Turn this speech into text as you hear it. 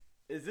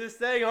Is this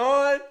thing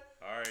on?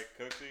 All right,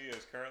 Cooksey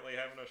is currently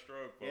having a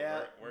stroke, but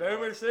Yeah, we're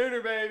Boomer Sooner,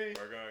 baby.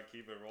 We're going to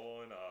keep it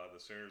rolling. The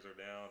Sooners are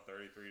down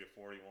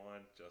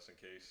 33-41, just in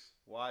case.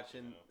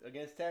 Watching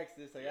against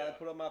Texas. I got to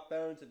put on my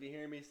phone, so if you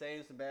hear me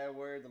saying some bad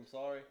words, I'm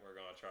sorry. We're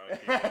going to try to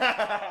keep it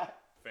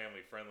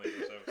family-friendly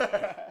this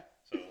episode.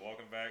 So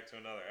welcome back to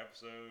another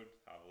episode.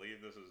 I believe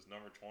this is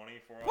number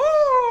 20 for us.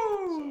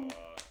 Woo! So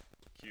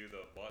cue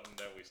the button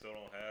that we still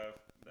don't have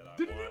that I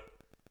want.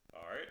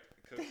 All right,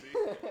 Cooksey.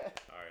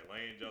 All right,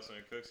 Lane, Justin,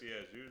 and Cooksey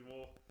as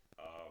usual.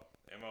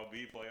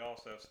 MLB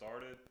playoffs have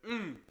started.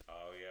 We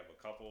have a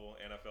couple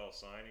NFL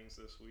signings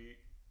this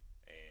week,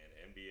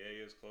 and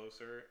NBA is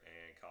closer,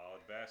 and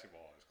college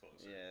basketball is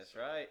closer. Yeah, that's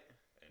right.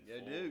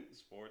 And Dude.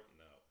 Sports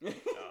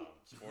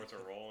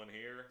are rolling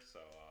here,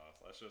 so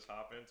let's just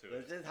hop into it.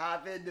 Let's just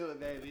hop into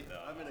it, baby.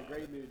 I'm in a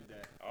great mood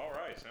today. All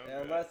right, sounds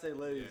good. Unless they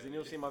lose, and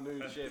you'll see my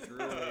mood shift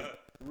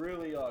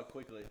really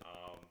quickly.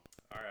 All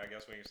right, I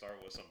guess we can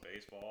start with some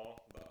baseball.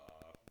 The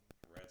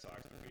Red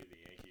Sox defeated the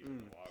Yankees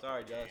in the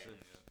Sorry, game Justin.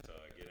 to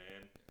get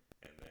in,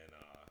 and then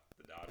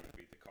the Dodgers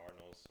beat the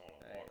Cardinals on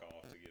a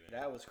walk-off to get in.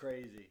 That was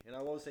crazy. And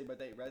I will say about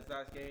that Red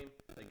Sox game,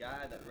 the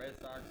guy that Red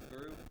Sox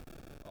threw,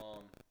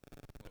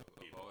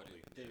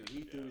 dude,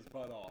 he threw his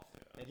butt off.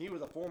 Yeah. And he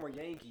was a former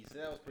Yankee, so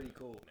that was pretty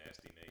cool.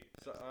 Nasty Nate.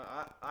 So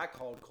I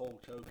called Cole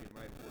choking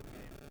right before the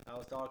game. I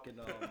was talking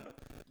to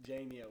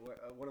Jamie,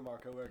 one of our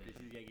coworkers,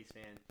 he's a Yankees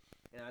fan,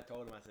 and I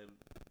told him, I said,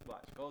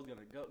 watch, Cole's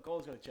gonna choke.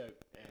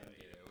 And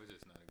it was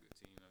just not a good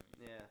team. I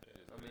mean,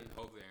 I mean,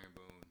 hopefully Aaron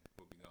Boone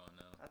will be gone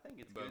now. I think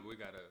it's but good. we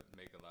gotta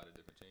make a lot of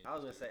different changes. I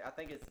was gonna say, I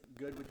think it's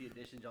good with the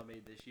additions y'all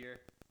made this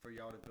year for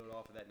y'all to build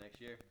off of that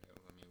next year. Yeah,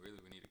 I mean, really,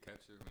 we need a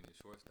catcher, we need a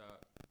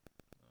shortstop.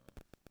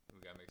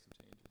 We gotta make some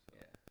changes. So.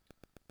 Yeah.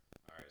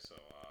 All right, so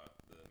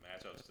the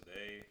matchups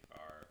today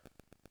are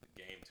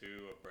Game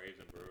 2 of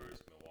Braves and Brewers.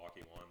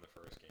 Milwaukee won the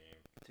first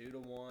game.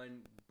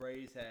 2-1.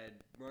 Braves had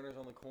runners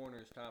on the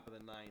corners, top of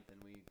the ninth,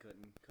 and we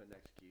couldn't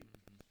execute.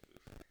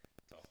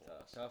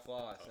 Tough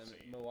loss. And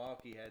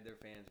Milwaukee had their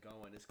fans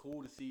going. It's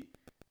cool to see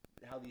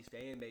how these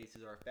fan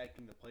bases are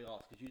affecting the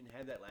playoffs because you didn't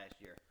have that last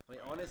year. I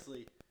mean,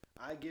 honestly,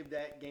 I give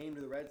that game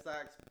to the Red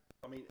Sox.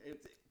 I mean,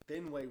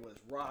 Fenway was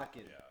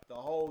rocking the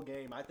whole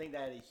game. I think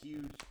that had a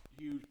huge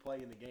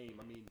play in the game.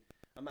 I mean,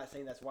 I'm not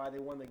saying that's why they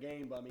won the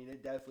game, but I mean,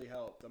 it definitely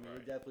helped. I mean,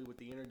 it definitely with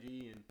the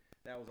energy, and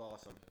that was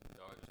awesome.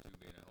 Dodgers too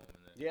being at home in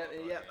that.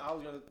 Yeah. I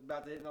was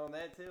about to hit on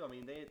that too. I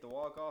mean, they hit the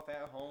walk off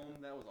at home.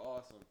 That was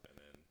awesome. And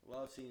then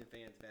love seeing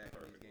fans back in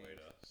these games. Perfect way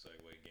to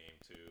segue Game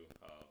 2.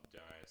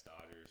 Giants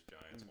Dodgers.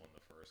 Giants won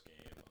the first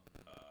game.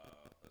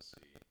 Let's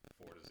see,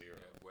 4-0. Yeah,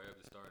 Webb,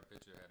 the starting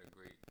pitcher, had a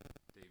great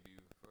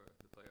debut for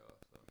the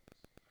playoffs. So.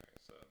 All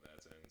right, so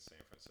that's in San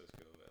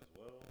Francisco as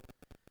well.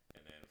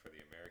 And then for the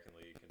American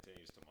League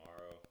continues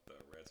tomorrow. The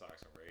Red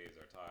Sox and Rays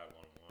are tied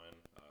 1-1.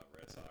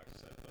 Red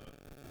Sox set the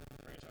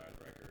franchise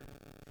record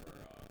for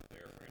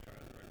their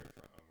franchise record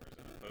for homers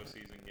in a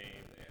postseason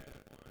game. They had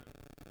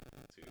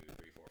 1, 2,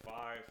 3, 4,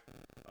 5.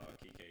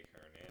 Kike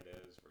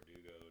Hernandez,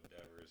 Verdugo,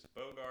 Devers,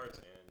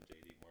 Bogarts, and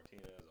JD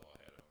Martinez all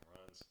had home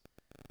runs.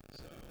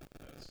 So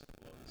that's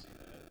love to see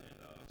that.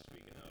 And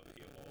speaking of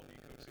Eovaldi,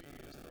 Cooksey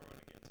is throwing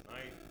again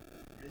tonight.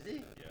 Is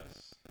he?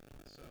 Yes.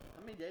 So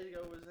how many days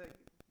ago was that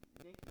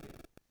Yankee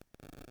game?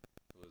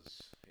 It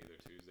was either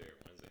Tuesday or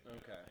Wednesday night.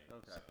 Okay.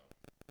 So.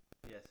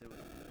 Yes, it was.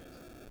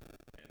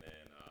 And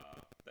then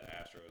the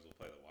Astros will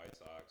play the White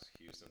Sox.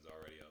 Houston's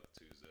already up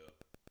 2-0.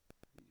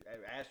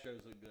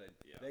 Astros look good.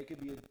 Yeah. They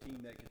could be a team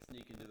that could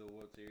sneak into the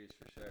World Series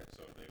for sure.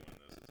 So if they win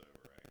this, it's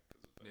over, right?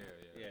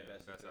 Yeah.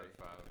 Best out of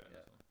 5. Okay.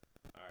 Yeah.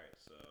 All right,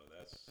 so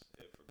that's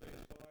it for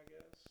baseball, I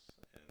guess.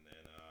 And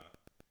then,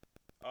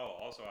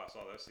 also I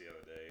saw this the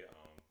other day.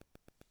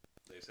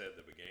 They said at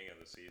the beginning of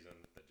the season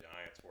the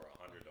Giants were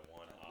 100-1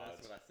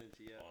 odds. That's what I sent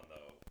you on the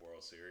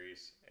World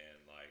Series,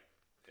 and like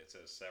it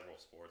says several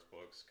sports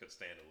books could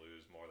stand to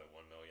lose more than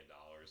 $1 million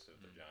if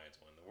the Giants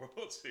win the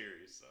World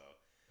Series. So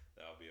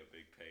that'll be a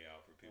big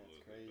payout for people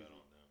who bet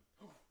on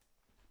them.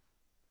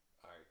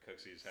 All right,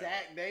 Cooksey's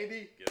Zach,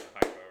 baby, getting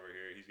hype over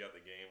here. He's got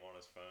the game on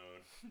his phone.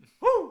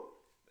 Woo!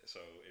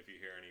 So if you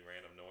hear any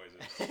random noises,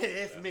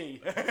 it's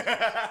me.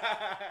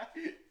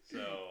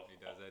 So he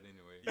does that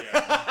anyway.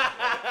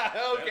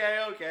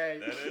 Yeah. Okay.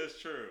 That is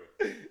true.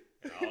 And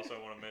I also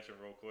want to mention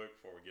real quick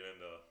before we get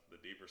into the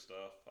deeper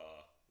stuff.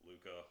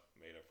 Luka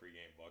made a free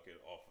game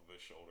bucket off of his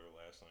shoulder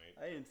last night.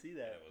 I didn't see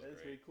that. That's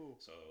pretty cool.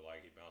 So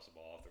like he bounced the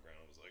ball off the ground,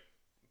 was like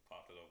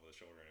popped it over the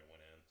shoulder and it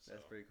went in. So.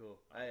 That's pretty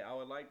cool. I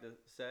would like to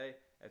say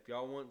if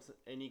y'all want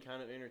any kind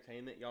of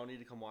entertainment, y'all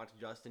need to come watch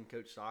Justin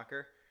coach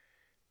soccer.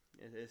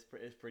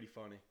 It's pretty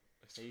funny.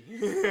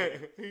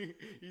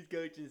 He's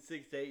coaching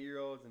 6 to 8 year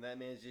olds, and that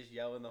man's just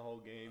yelling the whole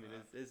game, and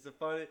it's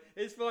funny.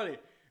 It's funny,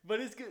 but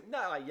it's good.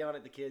 Not like yelling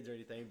at the kids or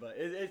anything, but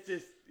it's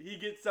just he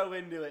gets so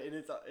into it, and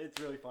it's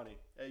really funny.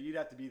 You'd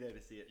have to be there to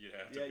see it. You'd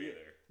have to be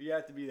there. You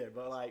have to be there.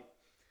 But like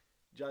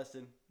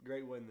Justin,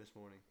 great win this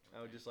morning.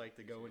 I would just like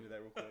to go into that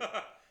real quick.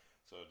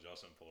 So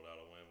Justin pulled out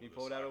a win. He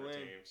pulled out a win.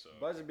 Team, so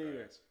buzzer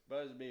beater.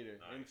 Nice.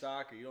 In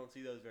soccer, you don't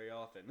see those very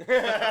often. So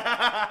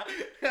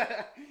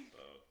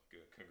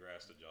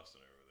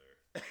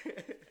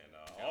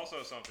And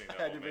also something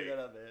that will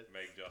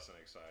make Justin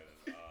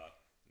excited.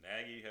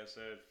 Nagy has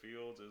said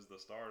Fields is the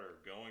starter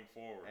going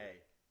forward.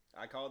 Hey,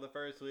 I called the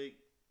first week,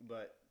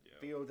 but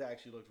Fields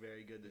actually looked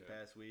very good this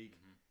past week.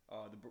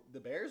 The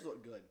Bears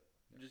look good.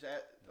 Just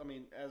as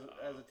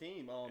a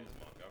team. Is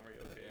Montgomery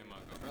okay? Yeah,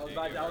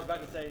 Montgomery. I was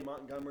about to say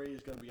Montgomery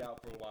is going to be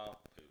out for a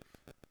while.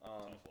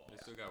 They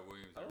still got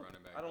Williams at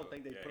running back. I don't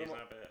think they put him.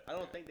 Not bad. I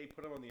don't think they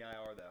put him on the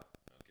IR though.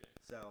 Okay.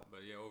 So.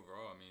 But yeah,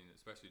 overall, I mean,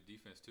 especially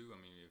defense too. I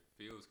mean, if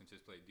Fields can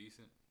just play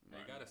decent, they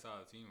got a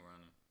solid team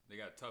around them.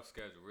 They got a tough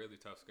schedule, really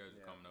tough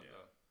schedule coming up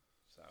though.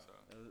 So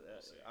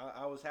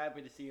I was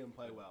happy to see him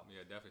play well.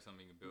 Yeah, definitely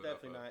something you can build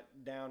definitely up.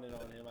 Definitely not downing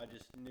on him. I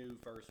just knew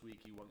first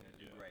week he wasn't going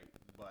to do great,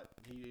 but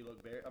he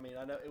looked very. I mean,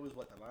 I know it was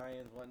the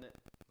Lions, wasn't it?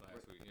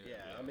 Last week,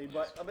 I mean,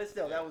 but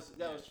still, that was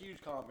huge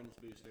confidence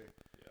booster.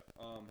 Yeah.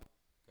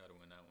 Got to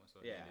win that one.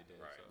 So they did.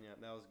 Right. So. Yeah,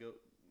 that was good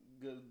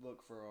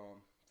look for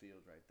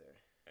Fields right there.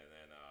 And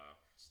then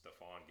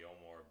Stephon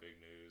Gilmore, big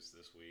news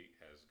this week,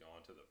 has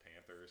gone to the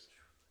Panthers.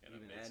 And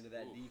even add to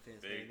that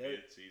defense, big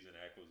mid-season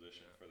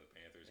acquisition for the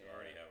Panthers, who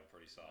already have a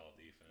pretty solid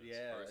defense.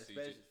 Yeah,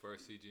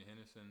 first C.J.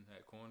 Henderson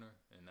at corner,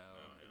 and now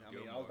I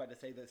mean, I was about to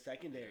say the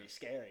secondary is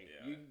scary.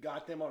 Yeah. You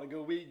got them on a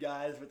good week,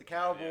 guys, with the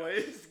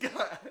Cowboys.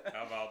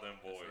 How about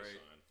them boys,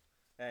 son?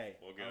 Hey,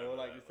 I would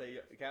like to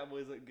say the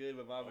Cowboys look good,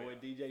 but my boy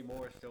DJ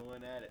Moore still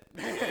went at it.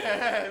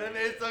 That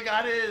man still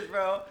got his,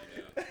 bro.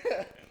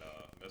 Yeah. And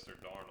Mr.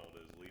 Darnold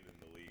is leading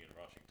the league in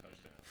rushing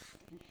touchdowns.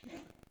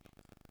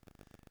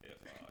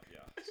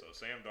 So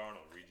Sam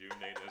Darnold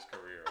rejuvenated his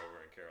career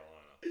over in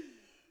Carolina.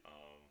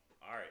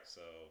 All right,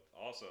 so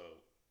also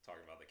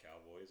talking about the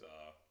Cowboys,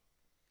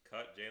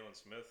 cut Jalen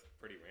Smith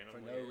pretty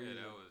randomly. For no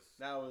reason.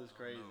 That was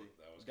crazy.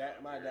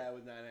 My dad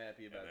was not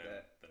happy about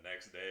that. The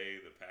next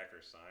day, the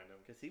Packers signed him.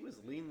 Because he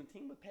was leading the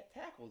team with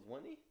tackles,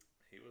 wasn't he?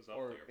 He was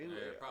up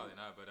there. Probably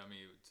not, but I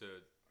mean,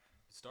 to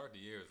start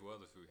the year as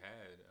well as we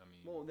had, I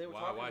mean,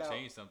 why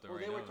change something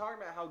right now? They were talking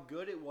about how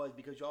good it was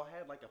because y'all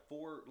had like a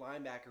 4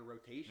 linebacker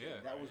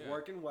rotation that was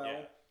working well.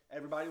 Yeah.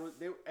 Everybody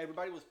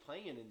was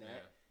playing in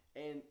that,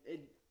 and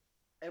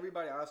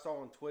everybody I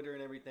saw on Twitter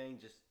and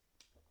everything just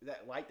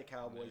that liked the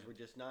Cowboys were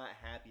just not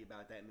happy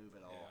about that move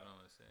at all. Yeah, I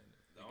don't understand.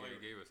 They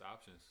gave us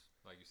options,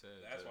 like you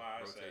said. That's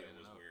why I said it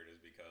was weird,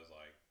 is because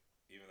like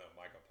even though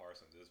Micah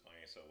Parsons is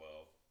playing so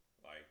well,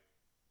 like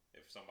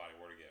if somebody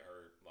were to get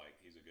hurt, like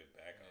he's a good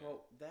backup.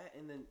 Well, that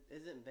and then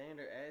isn't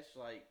Vander Esch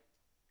like?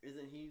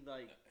 Isn't he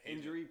like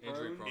injury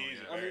prone?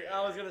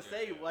 I was gonna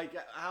say like,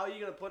 how are you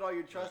gonna put all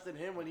your trust in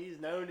him when he's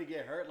known to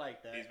get hurt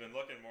like that? He's been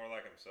looking more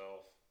like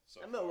himself.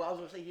 I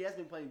was gonna say he has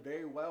been playing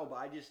very well,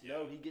 but I just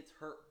know he gets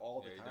hurt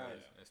all the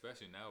time.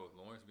 Especially now with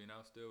Lawrence being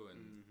out still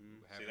and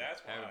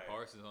having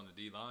Parsons on the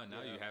D line.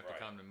 Now you have to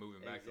come to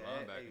moving back to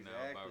linebacker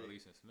now by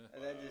releasing Smith.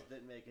 That just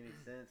didn't make any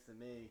sense to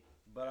me.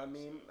 But I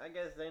mean, I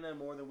guess they know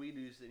more than we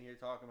do sitting here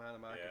talking behind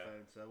a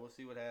microphone. So we'll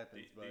see what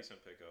happens.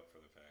 Decent pickup for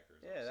the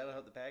Packers. Yeah, that'll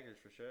help the Packers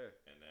for sure.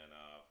 And then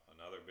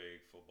another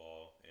big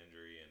football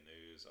injury and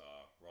news: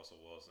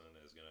 Russell Wilson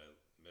is going to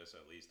miss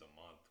at least a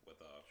month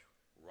with a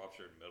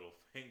ruptured middle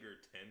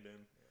finger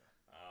tendon.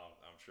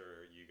 I'm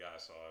sure you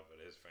guys saw it, but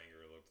his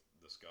finger looked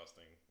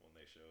disgusting when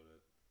they showed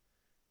it.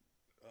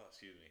 Oh,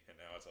 excuse me. And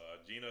now it's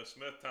Geno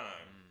Smith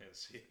time in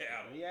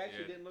Seattle. He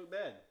actually didn't look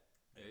bad.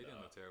 Yeah, he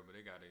didn't look terrible.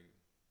 They got to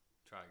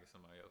try to get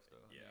somebody else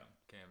though. Yeah,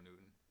 Cam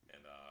Newton.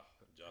 And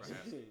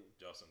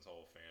Justin's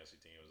whole fantasy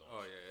team is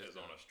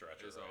on a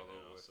stretcher it's right all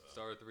now. Over. So.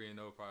 Started 3-0,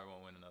 probably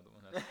won't win another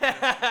one.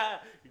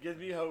 It gives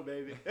me hope,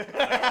 baby.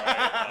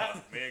 Right.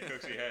 Me and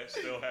Cooksey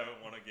still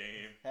haven't won a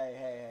game.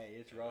 Hey,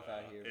 it's rough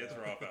out here. Bro. It's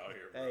rough out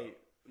here, bro. Hey,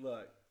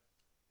 look,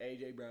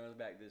 AJ Brown's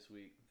back this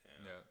week.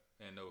 Yeah.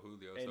 And no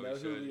Julio. And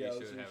so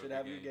he should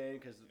have a good game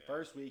because the Yeah.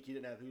 first week he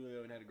didn't have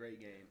Julio and had a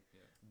great game.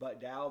 Yeah. But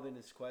Dalvin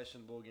is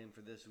questionable again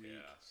for this week.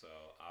 Yeah, so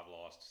I've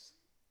lost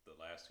the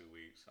last 2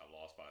 weeks. I've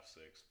lost by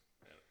 6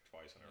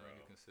 twice in a row.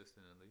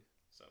 Consistent at least.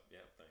 So,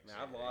 yeah, thanks.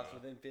 Now, I've lost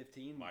within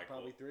 15,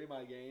 probably 3 of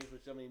my games,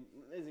 which, I mean,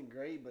 isn't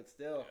great, but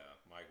still. Yeah,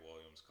 Mike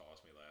Williams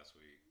cost me last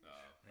week.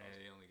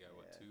 He only got,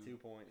 2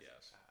 points?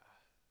 Yes.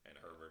 And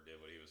Herbert did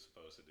what he was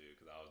supposed to do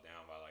because I was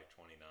down by like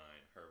 29.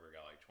 Herbert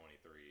got like 23,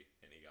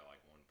 and he got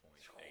like 1.8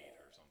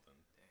 or something.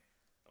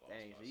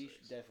 Dang, so you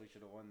definitely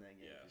should have won that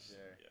game for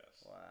sure.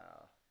 Yes.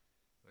 Wow.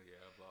 But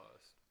yeah, I've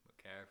lost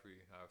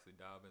McCaffrey, obviously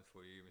Dobbins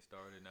before you even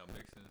started, now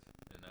Mixon,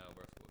 and now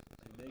Russell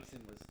Wilson.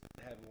 Mixon was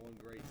having one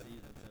great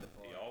season so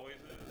far. He always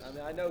is. I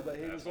mean, I know, but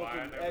he was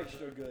looking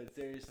extra good,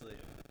 seriously.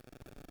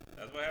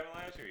 That's what happened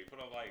last year. He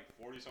put up like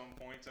 40-something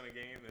points in a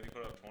game, then he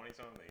put up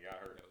 20-something, then he got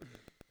hurt.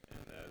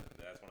 And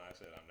that's when I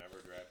said, I'm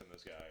never drafting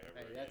this guy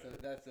ever again.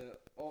 That's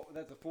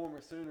a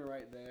former Sooner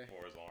right there.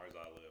 For as long as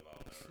I live,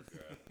 I'll never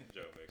draft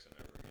Joe Mixon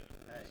ever again.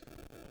 Hey,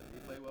 he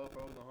played well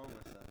for Oklahoma,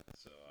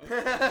 so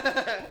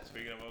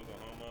speaking of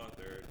Oklahoma,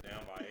 they're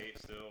down by 8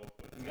 still.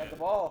 You got the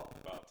ball.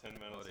 About 10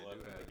 minutes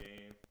left in the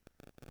game.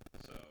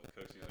 So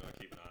Cooksey's going to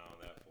keep an eye on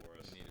that for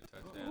us. Need a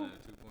touchdown and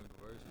a 2-point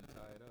conversion to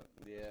tie it up.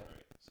 Yeah.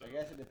 Right. So I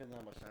guess it depends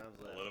on how much time's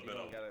left. A little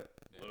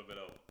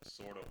bit of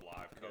sort of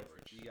live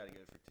coverage. You got to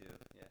go for 2.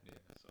 Yeah.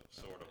 So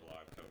sort of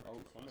live coverage.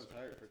 Oh, someone's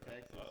hurt for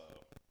Texas.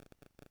 Uh-oh.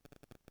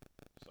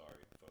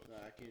 Sorry, folks. No,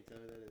 I can't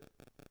tell who that is.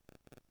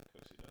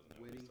 Cooksey doesn't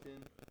know. Whittington.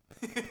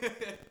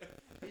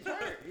 He's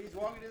hurt. He's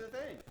walking to the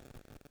thing.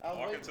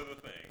 Walking to the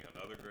thing.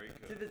 Another great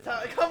coach. To the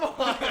top. Come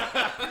on.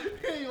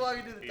 He's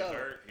walking to the top. He's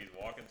hurt. He's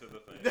walking to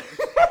the thing.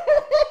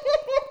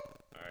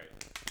 All right.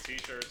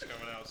 T-shirts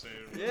coming out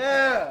soon.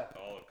 Yeah.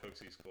 All of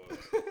Cooksey's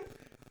quotes.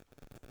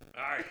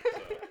 All right.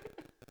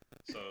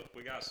 So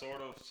we got sort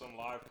of some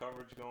live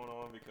coverage going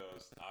on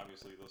because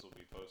obviously this will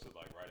be posted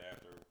like right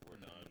after we're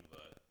done.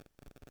 But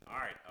all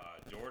right,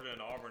 Georgia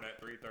and Auburn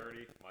at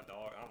 3:30. My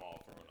dog, I'm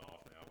all thrown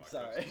off now.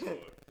 Sorry.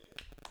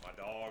 My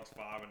dog's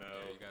 5-0. Yeah,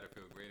 you got to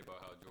feel great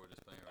about how Georgia's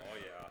playing right now.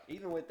 Oh yeah.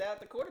 Even without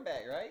the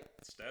quarterback, right?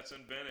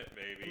 Stetson Bennett,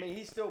 baby. I mean,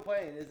 he's still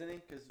playing, isn't he?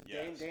 Because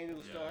Yes.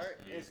 Daniel's still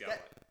hurt.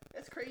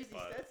 That's crazy.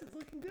 But Stetson's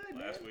looking good,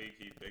 last man. week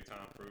he big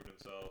time proved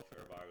himself.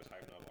 Everybody was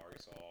hyping up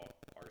Arkansas.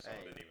 Arkansas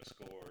didn't even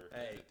score.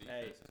 Hey, The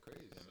defense is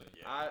crazy. I mean,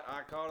 Yeah.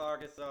 I called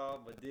Arkansas,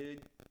 but dude,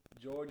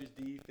 Georgia's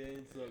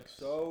defense looked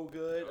so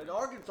good, and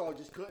Arkansas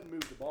just couldn't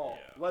move the ball.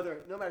 Yeah.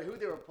 No matter who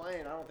they were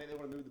playing, I don't think they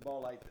would have moved the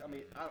ball like. I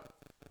mean,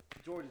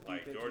 Georgia's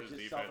defense was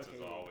just defense is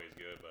suffocating. always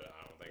good, but I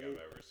don't think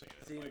I've ever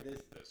seen it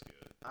this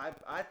good.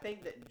 I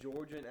think that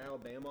Georgia and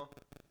Alabama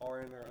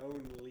are in their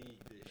own league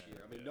this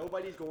year. I mean,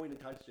 nobody's going to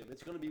touch them.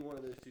 It's going to be one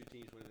of those two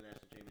teams winning the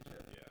national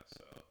championship. Yeah,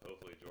 so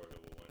hopefully Georgia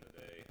will win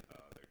today.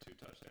 They're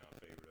 2-touchdown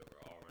favorite over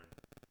Auburn.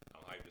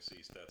 I'm hyped to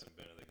see Stetson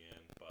Bennett again,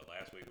 but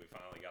last week we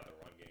finally got the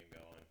run game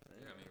going.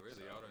 Yeah, I mean,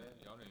 really, y'all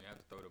don't even have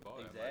to throw the ball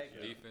that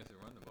Exactly. much. Defense and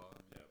run the ball.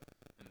 Yep.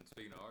 And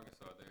speaking of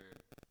Arkansas, they're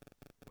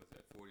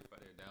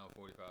 45. They're down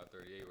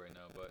 45-38 right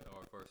now, but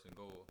are first and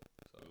goal.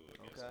 So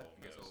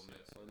Against Ole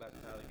Miss. What about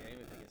the title game?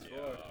 I think it's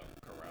Yeah,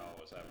 Corral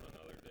was having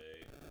another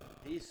day.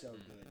 He's so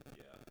good.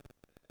 Yeah.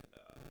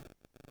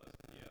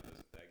 And,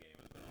 that game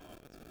has been off.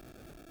 It's a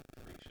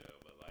freak show,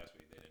 but last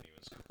week they didn't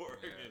even score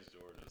against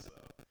Georgia, so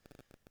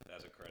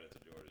that's a credit to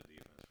Georgia's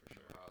defense for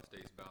sure. Ohio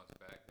State's bounced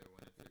back. They're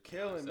winning 59-17.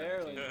 Killing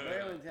Maryland.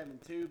 Maryland's having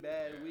 2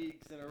 bad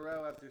weeks in a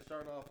row after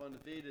starting off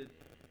undefeated.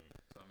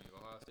 So I mean,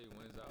 Ohio State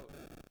wins out,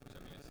 which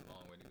I mean it's a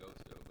long way to go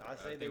still. I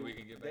say think we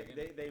can get back in.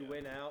 They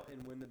win out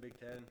and win the Big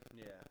Ten.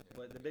 Yeah.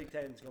 But the Big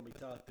Ten is going to be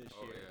tough this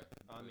year.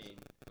 Yeah. I mean,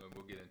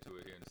 we'll get into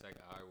it here in a second.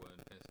 Iowa and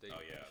Penn State.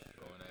 Oh yeah,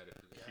 going at it.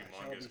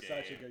 Humongous be game.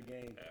 Such a good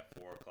game at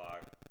 4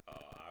 o'clock.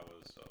 I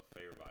was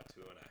favored by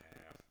 2.5.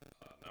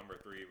 Number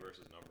 3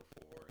 versus number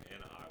 4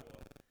 in Iowa.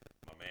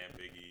 My man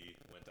Big E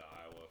went to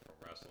Iowa from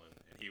wrestling,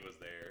 and he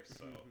was there.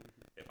 So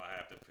if I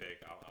have to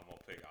pick, I'm gonna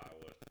pick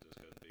Iowa just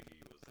because Big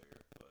E was there.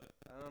 But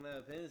I don't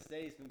know. Penn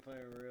State's been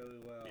playing really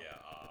well. yeah,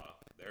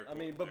 they're. I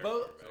mean, but they're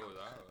both. So is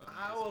Iowa.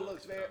 Iowa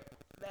looks very.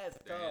 That's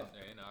tough.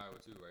 They're in Iowa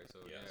too, right? So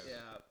Yes.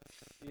 Yeah.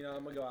 You know,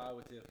 I'm gonna go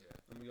Iowa too. Yeah.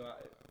 I'm gonna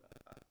go.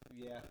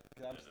 Yeah,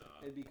 because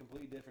it'd be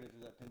completely different if it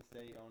was at Penn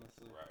State,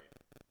 honestly. Right.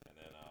 And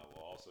then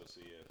we'll also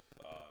see if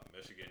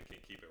Michigan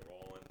can keep it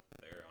rolling.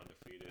 They're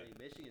undefeated. Hey,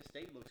 Michigan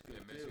State looks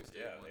good too. Michigan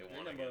State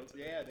won again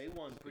today. They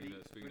won pretty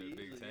Speaking of the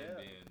Big easily. Ten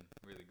Yeah. being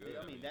really good.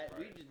 I mean, right.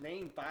 we just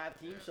named 5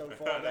 teams so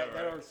far that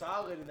are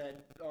solid in that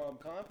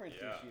conference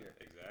Yeah, this year.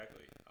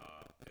 exactly.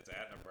 It's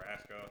at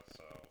Nebraska,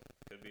 so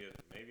could be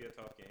maybe a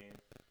tough game.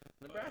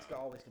 Nebraska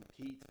always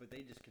competes, but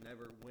they just can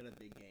never win a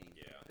big game.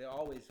 Yeah. They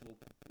always will.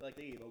 Like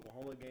they gave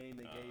Oklahoma a game.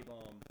 They gave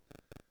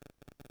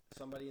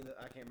somebody in the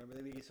I can't remember.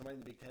 They gave somebody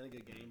in the Big Ten a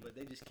good game, but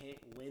they just can't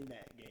win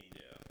that game.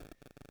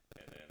 Yeah.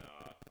 And then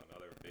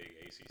another big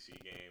ACC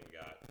game. We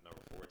got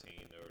number 14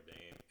 Notre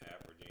Dame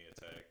at Virginia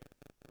Tech.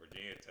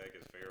 Virginia Tech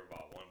is favored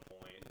by 1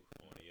 point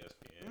on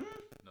ESPN.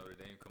 Notre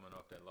Dame coming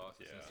off that loss.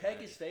 Yeah.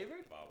 Tech is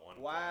favored? By 1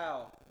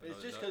 Wow. point.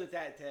 It's just because it's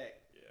at Tech.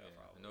 Yeah,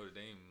 probably. Notre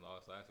Dame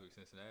lost last week.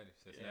 Cincinnati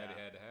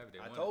had to have it.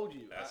 They I won told it.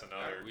 you. That's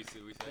another. We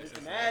said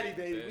Cincinnati,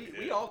 baby.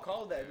 We all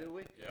called that, didn't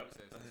we? Yep.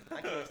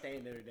 I can't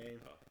stand Notre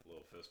Dame.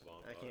 Little fist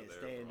bump. I can't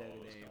there stand for all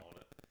Notre of us Dame. calling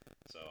it.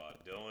 So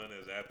Dylan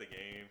is at the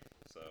game.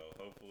 So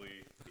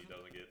hopefully he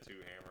doesn't get too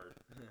hammered.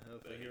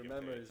 Hopefully That he he can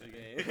remembers pay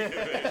the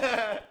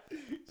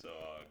game. So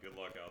good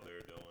luck out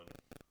there, Dylan.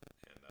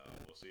 And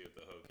we'll see if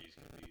the Hokies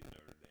can beat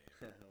Notre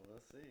Dame.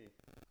 We'll see.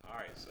 All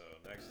right, so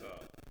next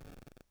up,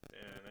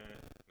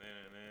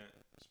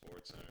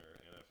 Sports Center,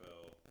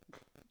 NFL.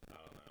 I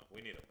don't know.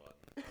 We need a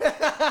button. We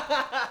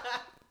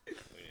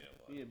need a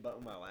button. You need a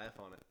button with my laugh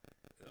on it.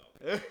 No,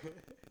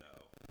 no,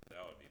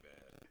 that would be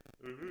bad.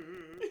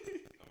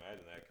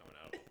 Imagine that coming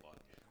out of a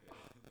button.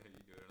 You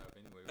good enough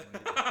anyway.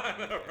 I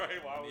know, right?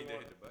 Why we we need to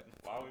want, hit the button.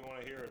 why we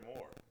want to hear it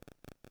more?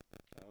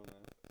 I don't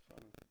know. It's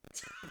funny.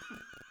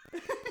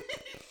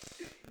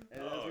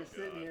 And as we're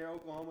sitting here,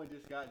 Oklahoma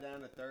just got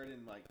down to 3rd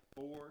and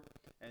 4,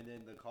 and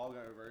then the call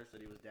got reversed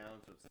that he was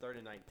down, so it's 3rd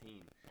and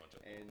 19.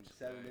 And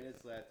 7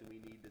 minutes left, and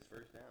we need this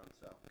first down.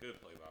 So Good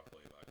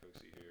play-by-play by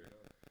Cooksey here.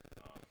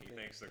 He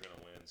thinks they're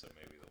gonna win, so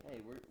maybe they'll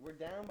win. hey, we're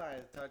down by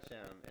a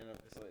touchdown and a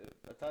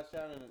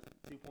touchdown and a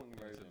 2-point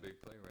conversion. It's a big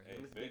play right Hey,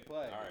 here. It's a big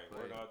play. All right,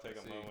 we're gonna take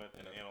a Let's see. moment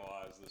and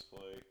analyze this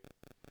play.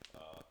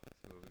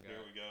 Here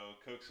we go.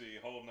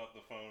 Cooksey holding up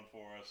the phone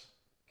for us.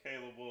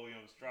 Caleb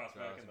Williams drops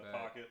back in the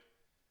pocket.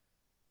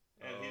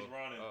 And he's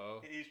running.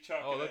 Uh-oh. He's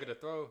chucking. Oh, look at the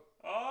throw.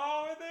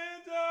 Oh, in the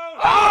end zone.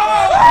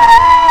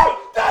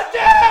 Oh!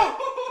 Touchdown!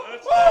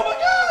 Oh my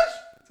gosh!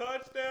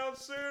 Touchdown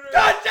Sooners.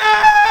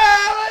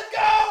 Touchdown! Let's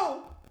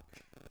go!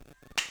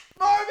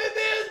 Marvin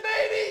Mims,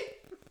 baby!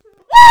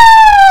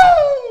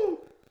 Woo!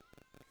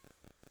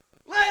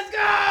 Let's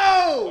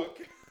go!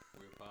 Okay.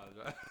 We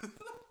apologize.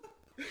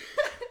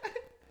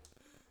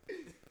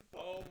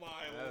 Oh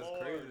my That was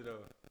Lord. crazy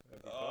though.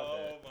 If you caught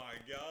Oh my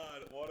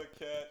God! What a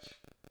catch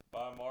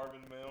by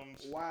Marvin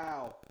Mims.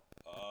 Wow.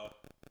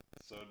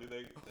 So do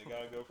they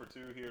gotta go for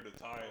 2 here to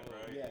tie it,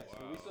 right? Yes, but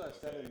we Wow, still have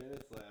okay. 7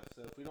 minutes left,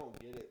 so if we don't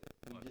get it,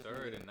 we On just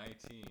third need and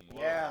 19.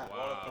 Yeah. What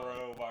a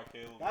throw by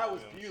Caleb. That was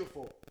Williams.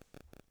 beautiful.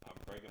 I'm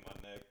breaking my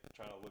neck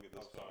trying to look at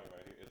this phone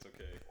right here. It's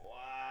okay.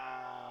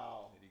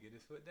 Wow. Did he get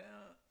his foot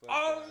down?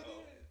 Oh,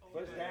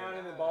 First down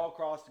and the ball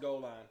crossed the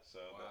goal line. So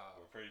Wow.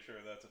 we're pretty sure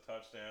that's a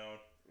touchdown.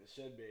 It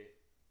should be.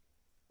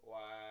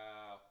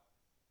 Wow.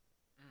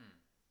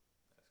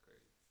 That's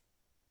crazy.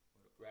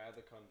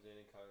 Rather comes in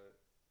and cut it.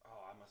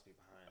 Oh, I must be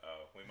behind.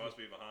 Oh, we must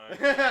be behind.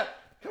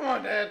 Come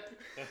on, Dad.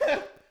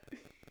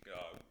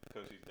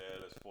 Cooksey's dad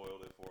has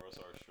spoiled it for us.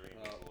 Our stream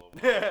is a little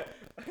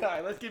All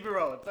right, let's keep it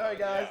rolling. Sorry,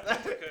 guys. Yeah,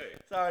 that's okay.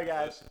 Sorry,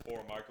 guys. This poor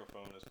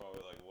microphone is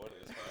probably like, what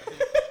is happening?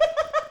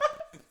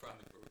 It's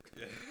probably broke.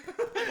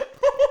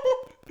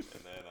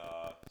 And then,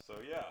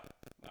 so yeah,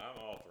 I'm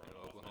all thrown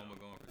off Oklahoma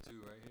now. going for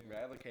 2 right here.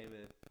 Rattler came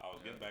in. I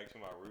was getting back to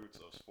my roots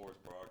of sports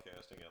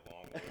broadcasting at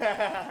Longwood.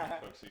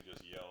 Cooksey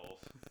just yells.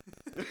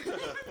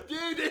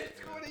 Dude, it's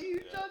going to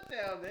huge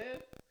touchdown, man.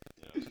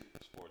 You know,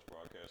 sports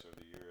broadcaster of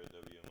the year at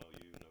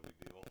WMLU, no big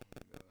deal.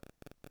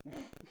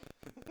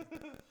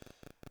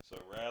 So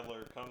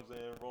Rattler comes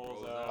in,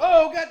 rolls out.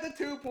 Oh, got the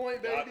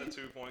 2-point, baby. Got the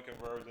 2-point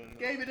conversion.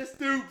 Gave it to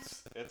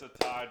Stoops. It's a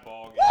tied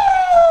ball game.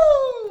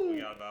 Woo! We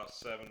got about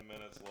 7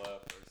 minutes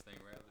left. First thing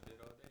Rattler did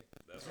all day.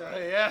 That's Oh,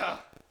 right. yeah.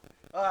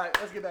 All right,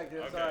 let's get back to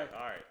it. Okay, Sorry.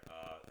 all right.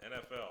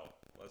 NFL.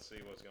 Let's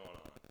see what's going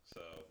on. So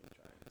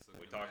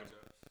we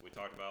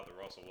talked about the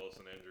Russell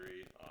Wilson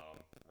injury.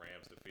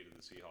 Rams defeated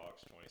the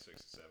Seahawks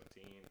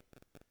 26-17.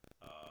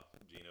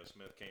 Geno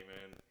Smith came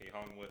in. He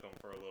hung with them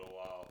for a little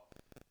while,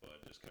 but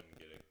just couldn't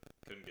get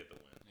the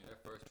win. Yeah,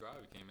 that first drive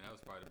he came in, that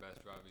was probably the best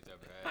drive he's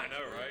ever had. I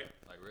know, Really. right?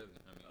 Like really.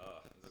 I mean,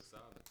 it looks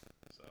solid.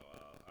 So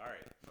all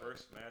right,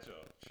 first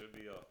matchup should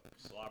be a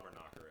slobber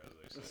knocker, as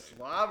they say.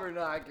 Slobber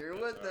knocker.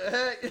 What the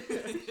That's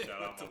heck?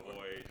 Shout out my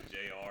boy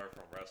JR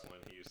from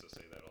wrestling. He used to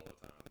say that all the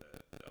time. That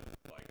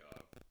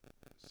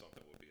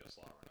something would be a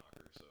slobber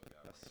knocker. So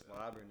A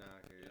slobber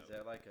knocker. Is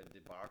that like a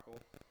debacle?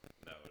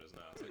 No, it is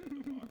not like a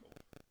debacle.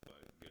 But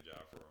good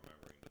job for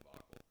remembering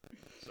debacle.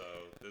 So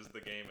this is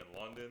the game in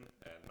London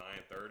at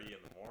 9:30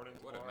 in the morning.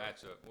 What a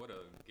matchup. What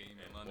a game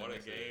in London. What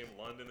a game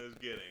London is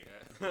getting.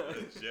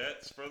 The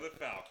Jets for the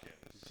Falcons.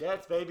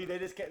 Jets, baby. They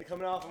just kept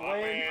coming off a My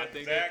win. man, I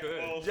think Zach they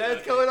could. Wilson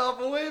Jets coming off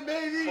a win,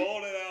 baby.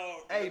 pulled it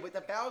out. Hey, but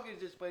the Falcons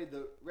just played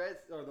the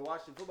the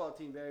Washington football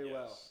team very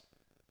well.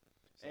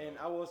 So, And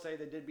I will say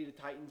they did beat the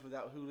Titans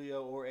without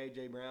Julio or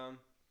A.J. Brown.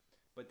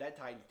 But that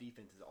Titans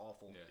defense is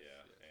awful. Yeah.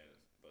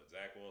 But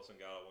Zach Wilson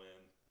got a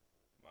win.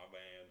 My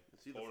band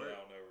See the pulled it first-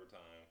 out in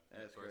overtime.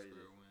 That's First crazy.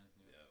 career win.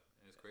 Yeah.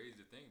 And it's crazy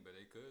to think, but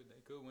they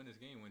could win this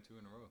game, win 2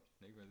 in a row.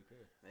 They really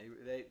could.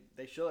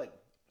 They should.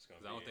 It's gonna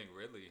 'Cause I don't think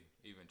Ridley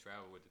even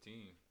traveled with the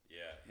team.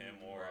 Yeah,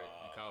 him or Right.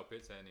 And Kyle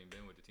Pitts hadn't even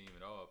been with the team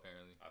at all,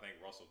 apparently. I think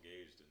Russell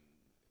Gage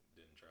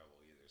didn't travel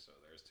either. So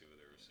there's 2 of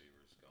their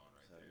receivers gone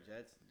right So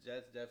there.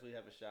 Jets definitely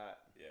have a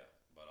shot. Yeah,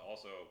 but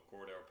also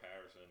Cordell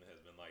Patterson has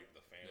been like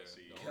the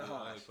fantasy Yeah, the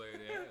only player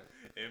they have.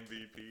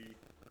 MVP,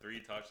 3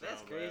 touchdowns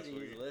That's crazy. last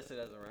week. He's listed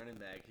as a running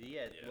back. He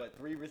had Yeah.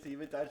 3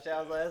 receiving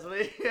touchdowns last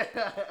week.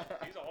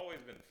 He's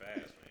always been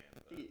fast, man.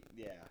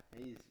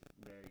 He's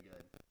very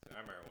good. I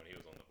remember when he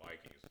was on the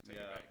Vikings,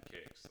 taking back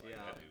kicks. Like,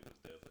 Yeah. that dude was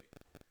deadly.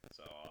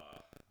 So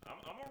I'm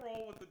gonna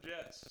roll with the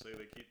Jets. Say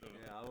they keep them.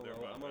 Yeah, I'm their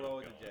gonna momentum roll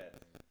with the going. Jets.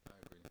 I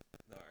agree.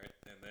 All right,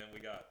 and then we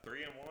got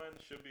 3-1.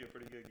 Should be a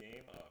pretty good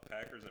game.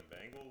 Packers and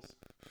Bengals.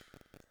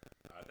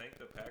 I think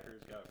the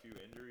Packers got a few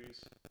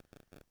injuries,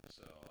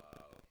 so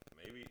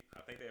maybe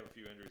I think they have a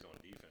few injuries on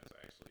defense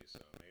actually. So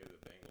maybe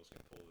the Bengals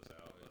can pull this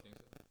out. You think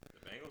so?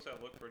 The Bengals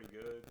have looked pretty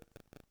good.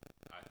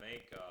 I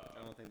think.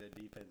 I don't think the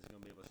defense is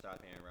gonna be able to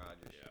stop Aaron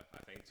Rodgers. Yeah, I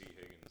think T.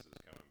 Higgins is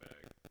coming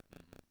back.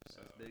 So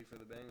That's big for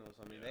the Bengals.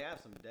 I mean, they have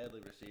some deadly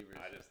receivers.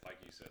 I just like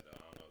you said though.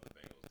 I don't know the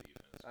Bengals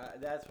defense.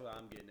 That's what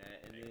I'm getting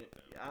at, and Hang then, with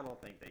them. I don't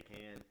think they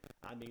can.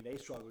 I mean, they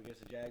struggled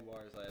against the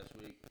Jaguars last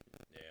week.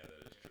 Yeah,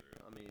 that is true.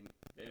 I mean,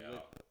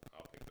 Yeah,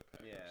 I'll pick the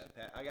Packers.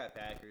 yeah, I got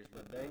Packers,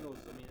 but Bengals.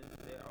 I mean,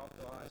 they're off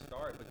to a high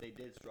start, but they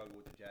did struggle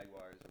with the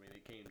Jaguars. I mean,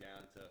 it came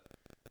down to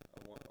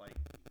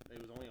it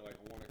was only like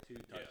a 1 or 2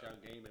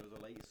 touchdown game. It was a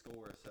late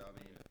score, so I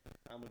mean,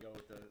 I'm gonna go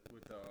with the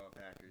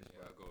Packers.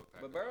 Yeah, I'll go with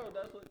Packers. But Burrow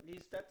does look.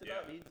 He's stepped it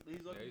up. Yeah. He's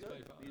looking he's good.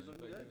 played fine. He's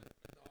looking played good.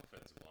 The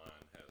offensive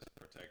line has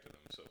protected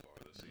them so far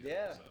this season.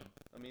 Yeah. So.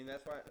 I mean,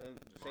 that's why. Same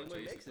Jamar with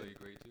Chase has Mixon. played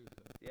great too.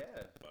 So.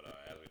 Yeah. But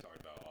as we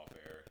talked about off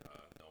air,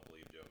 don't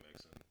believe Joe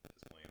Mixon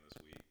is playing this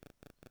week.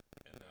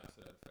 And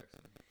So that affects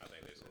them. I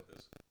think they said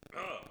this.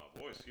 My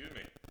voice, excuse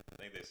me. I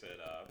think they they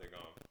said they're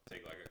gonna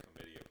take like a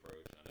committee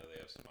approach. I know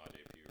they have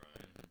Samaje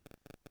Perine,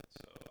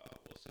 so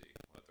we'll see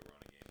what the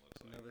running game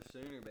looks like. Another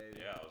Sooner,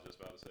 baby. Yeah, I was just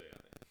about to say.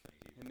 I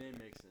think him and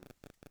Mixon.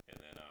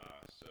 And then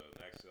so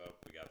next up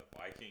we got the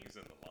Vikings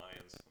and the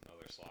Lions.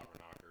 Another slobber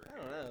knocker. I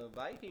don't know.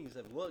 Vikings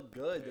have looked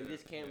good. They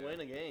just can't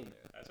win a game.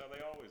 Yeah. That's how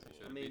they always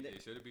look. They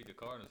should have beat the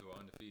Cardinals, who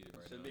are undefeated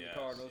right now. Should have beat the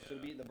Cardinals.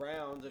 Should have beaten the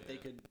Browns if they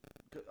could.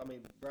 I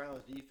mean,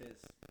 Browns defense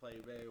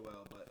played very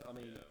well, but I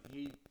mean,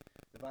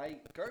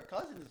 Kirk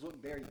Cousins looked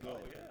very good.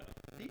 Oh yeah.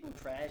 People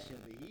trash him,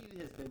 but he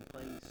has been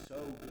playing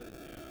so good.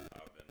 Yeah,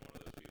 I've been one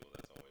of those people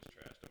that's always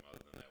trashed him.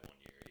 Other than that 1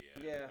 year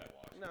he had at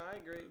Washington. No, I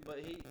agree,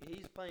 but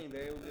he's playing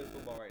very good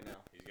football right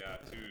now. He's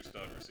got 2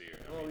 stud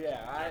receivers.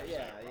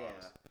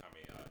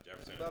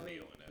 Jefferson and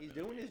Thielen. He's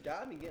doing his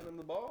job and getting them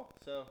the ball.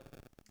 So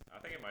I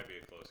think it might be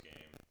a close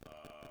game.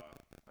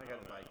 I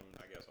got the Vikings.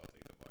 I guess I'll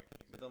take the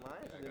Vikings. But the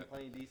Lions have been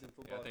playing decent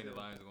football. I think the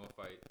Lions are going to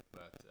fight,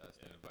 but I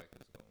think the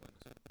Vikings are going to win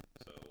this one.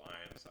 So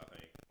Lions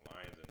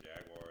and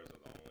Jaguars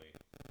are the only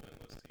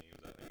winless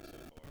teams I think so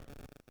far.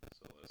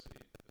 So let's see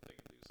if they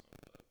can do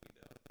something, but we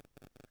doubt it.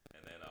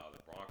 And then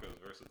the Broncos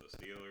versus the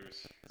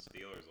Steelers.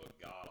 Steelers look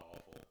god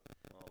awful.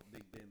 Oh,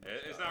 Big Ben.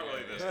 It's not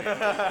really the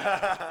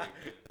Steelers.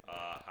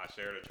 I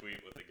shared a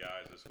tweet with the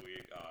guys this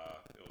week.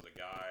 It was a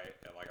guy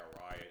at like a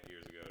riot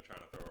years ago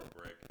trying to throw a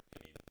brick,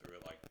 and he threw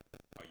it like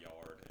a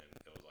yard, and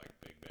it was like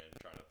Big Ben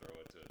trying to throw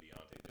it to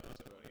Deontay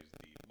Johnson when he's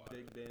deep.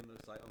 Big Ben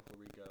looks like Uncle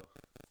Rico.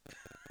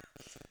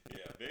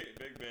 Yeah,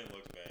 Big Ben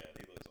looks bad.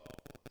 He looks awful.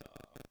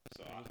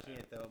 He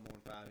can't throw more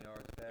than 5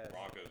 yards pass. The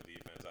Broncos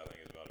defense, I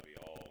think, is about to be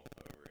all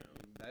over him.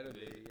 Better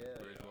be, yeah.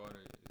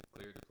 Bridgewater is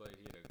cleared to play.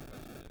 He had a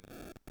concussion.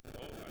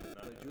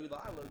 But Drew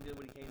Lock looked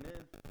good when he came in.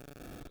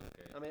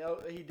 Okay. I mean,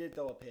 he did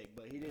throw a pick,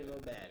 but he didn't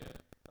look bad.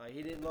 Yeah.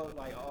 He didn't look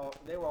like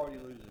they were already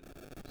losing.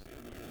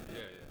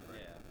 Yeah.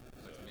 Right. Yeah.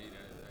 But to me,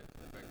 that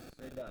affects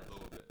it does. a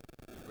little bit.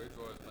 If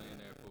Bridgewater's playing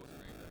there full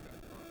strength, I got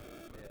the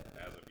Broncos.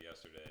 Yeah. As of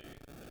yesterday,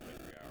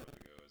 23 hours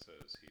ago, it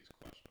says he's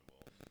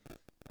questionable.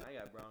 I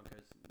got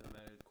Broncos no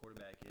matter who the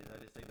quarterback is. I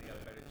just think they got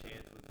a better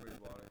chance with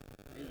Bridgewater.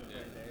 He's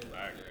playing very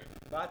well. I agree.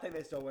 But I think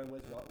they still win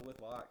with Locke.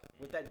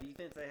 With that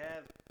defense they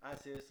have, I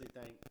seriously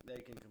think they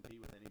can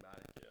compete with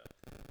anybody. Yeah.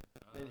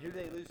 And who did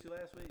they lose to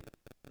last week?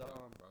 The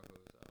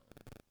Broncos.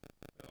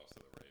 They lost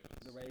to the Ravens.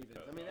 The Ravens.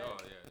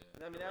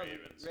 I mean,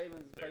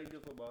 Ravens played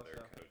good football. Their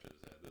So. coaches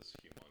had this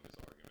humongous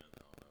argument.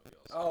 I don't know if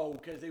y'all saw. Oh,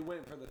 because they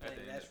went for the thing.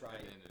 That's right.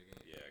 At the end of the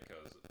game. Yeah,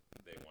 because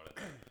they wanted.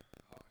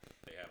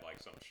 They had like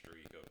some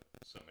streak of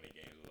so many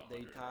games with 100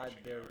 They tied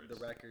rushing yards. the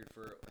record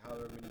for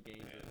however many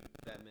games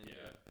that many.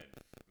 Yeah, and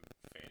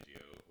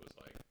Fangio was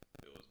like,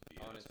 it was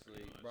BS.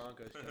 Honestly,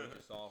 Broncos coach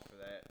us off for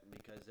that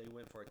because they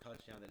went for a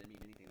touchdown that didn't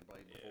mean anything to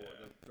play before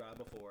the drive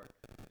before.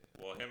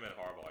 Well, him and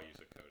Harbaugh used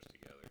to coach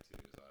together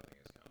too, so I think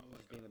it's kind of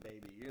like being a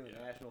baby. You're in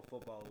the National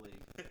Football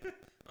League.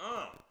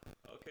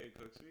 Okay,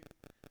 Cooksey.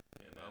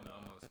 And then,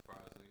 I'm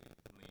surprisingly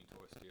lean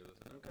towards Steelers.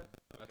 Okay.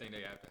 I think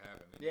they have to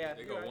have it. I mean, yeah,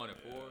 they go 1-4,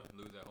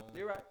 lose at home.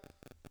 You're right.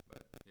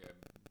 But yeah,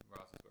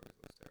 Roethlisberger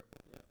looks terrible.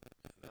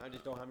 Yeah. I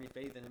just don't have any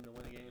faith in him to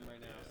win a game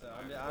right now. So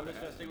I'm just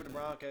gonna stick with the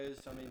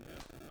Broncos. I mean.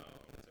 I'm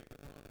gonna take the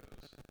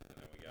Broncos.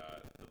 And then we got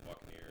the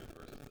Buccaneers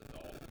versus the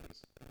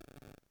Dolphins.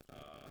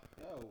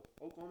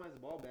 Oklahoma has the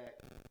ball back.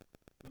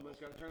 We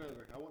must got a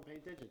turnover. I wasn't paying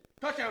attention.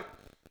 Touchdown!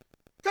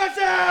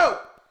 Touchdown!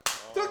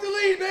 Took the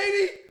lead,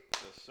 baby!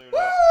 As soon as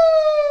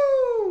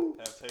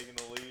have taken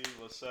the lead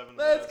with 7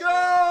 Let's minutes.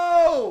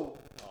 Go!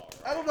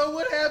 Right. I don't know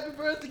what happened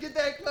for us to get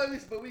that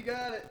close, but we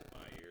got it.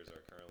 My ears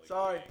are currently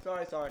Sorry.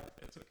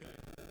 It's okay.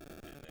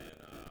 And then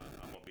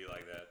I'm going to be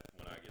like that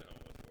when I get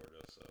home with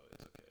Georgia, so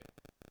it's okay.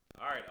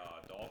 All right,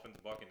 Dolphins,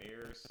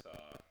 Buccaneers.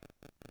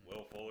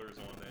 Will Fuller's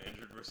on the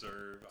injured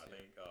reserve. I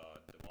think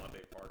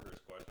Devontae Parker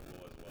is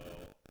questionable as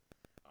well.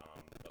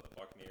 But the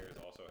Buccaneers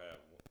also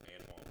have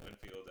Antoine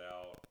Winfield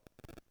out.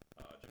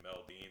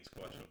 Jamel Dean's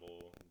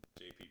questionable.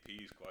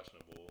 JPP's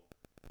questionable.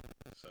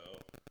 So,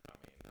 I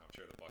mean, I'm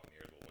sure the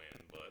Buccaneers will win.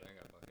 But I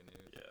got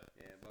Buccaneers.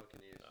 Yeah,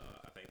 Buccaneers.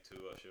 I think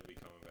Tua should be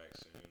coming back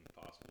soon,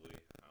 possibly.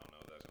 I don't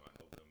know if that's going to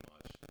help them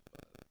much,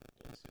 but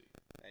we'll see.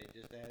 Hey,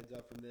 just a heads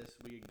up from this,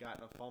 we had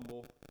gotten a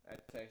fumble at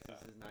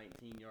Texas's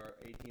 19-yard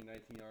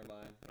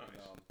line.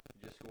 Nice. And,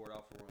 just scored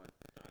off a run.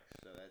 Nice.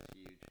 So that's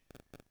huge.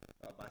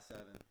 By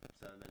 7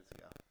 minutes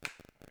ago. All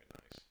right,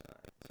 nice. All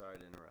right. Sorry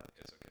to interrupt.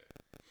 It's okay.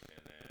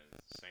 And then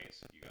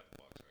Saints, you got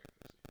the Bucs, right,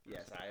 Cooksey?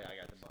 Yes, I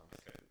got the Bucs.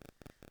 Okay.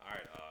 All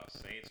right,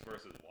 Saints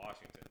versus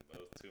Washington,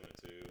 both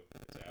 2-2.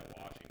 It's at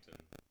Washington.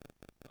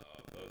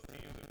 Both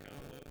teams have kind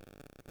of looked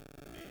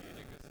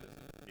inconsistent.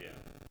 Yeah,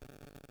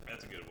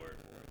 that's a good word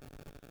for it.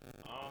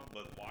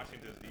 But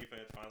Washington's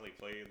defense finally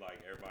played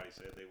like everybody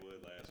said they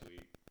would last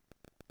week.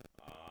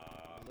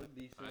 Looked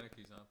decent.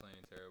 Heineke's not playing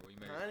terrible.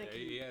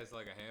 He has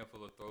like a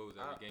handful of throws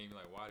every game. You're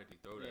like, why did he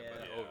throw that?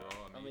 But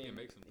overall, I mean, he can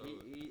make some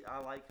throws. I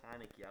like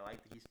Heineke. I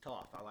like that he's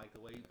tough. I like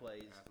the way he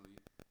plays. Athlete.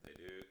 They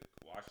do.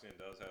 Washington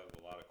does have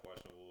a lot of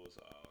questionables.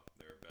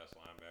 Their best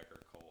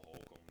linebacker, Cole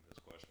Holcomb, is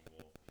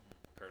questionable.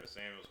 Curtis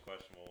Samuel's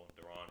questionable.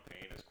 Deron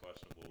Payne is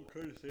questionable.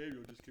 Curtis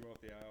Samuel just came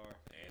off the IR.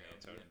 And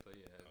Antonio. He didn't play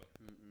yet.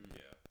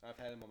 Yeah. I've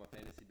had him on my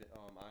fantasy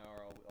IR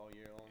all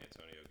year long.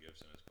 Antonio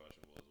Gibson is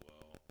questionable as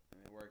well.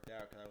 And it worked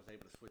out because I was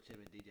able to switch him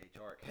and DJ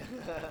Chark.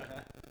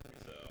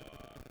 So,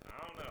 I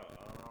don't know.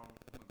 I'm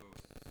going to go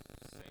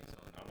Saints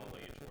on that. I'm going to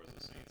lean towards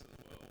the Saints as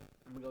well.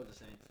 I'm going to go with the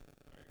Saints.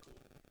 All right,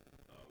 cool.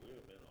 We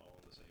have been all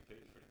on the same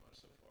page pretty much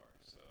so far.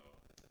 So,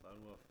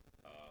 Lone Wolf.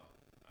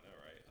 I know,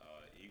 right?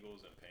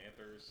 Eagles and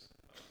Panthers.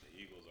 The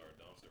Eagles are a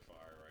dumpster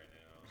fire right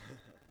now.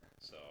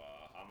 So,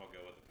 I'm going to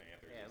go with the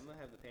Panthers. Yeah, I'm going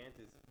to have the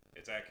Panthers.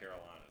 It's at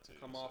Carolina, too.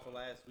 Come off of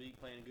last week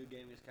playing a good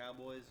game against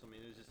Cowboys. I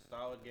mean, it was just a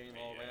solid game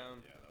all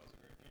around. Yeah, that was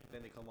a great game. Then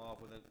they come off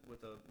with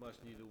a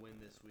much needed win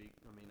this week.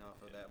 I mean,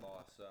 off of that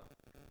loss. So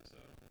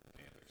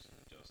Panthers,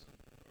 Justin.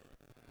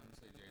 I'm going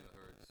to say Jalen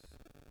Hurts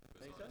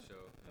Think was on so? the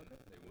show. Okay.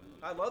 They win.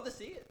 I'd love to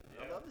see it.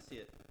 Yeah. I'd love to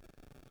see it.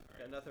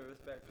 Right. Got nothing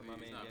respect for my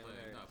man Jalen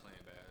Hurts. He's not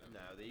playing bad.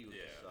 No, the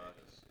Eagles just suck.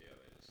 They just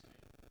stink.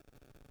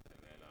 And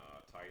then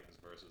Titans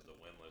versus the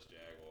winless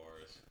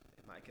Jaguars.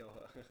 It might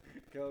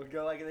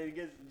go like they did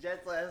against the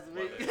Jets last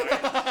week.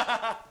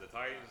 The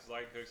Titans,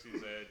 like Cooksey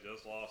said,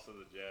 just lost to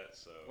the Jets.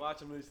 So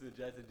Watch them lose to the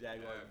Jets and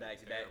Jaguars back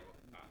to back. Terrible.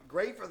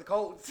 Great for the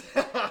Colts.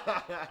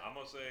 I'm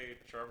gonna say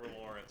Trevor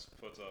Lawrence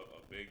puts up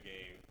a big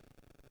game,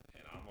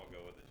 and I'm gonna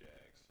go with the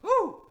Jags.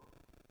 Woo!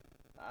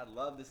 I'd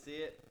love to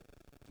see it,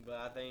 but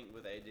I think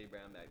with AJ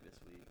Brown back this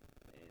week,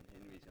 and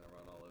Henry's gonna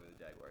run all over the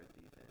Jaguars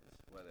defense.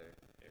 Whether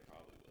It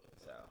probably will.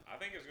 So I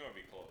think it's gonna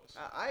be close.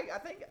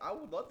 I think I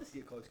would love to see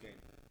a close game.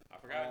 I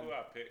forgot who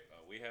I picked.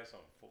 We had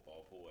some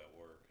football pool at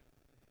work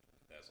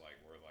that's like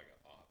worth like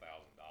 $1,000.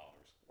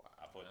 Wow.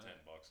 I put $10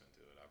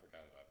 into it. I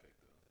forgot who I picked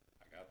though.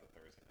 I got the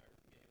Thursday night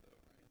game though,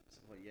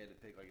 right? So you had to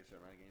pick like a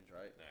certain amount of games,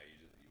 right? No,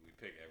 we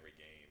pick every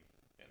game,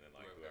 and then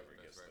like whoever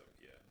gets the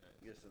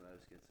Gets the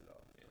most gets it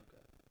all. Yeah.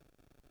 Okay.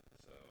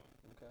 So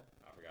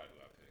I forgot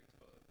who I picked,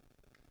 but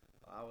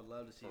I would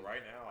love to see. For right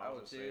now, I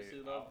would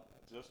seriously love.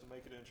 Just to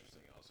make it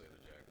interesting, I'll say the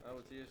Jaguars. I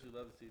would seriously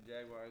love to see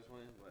Jaguars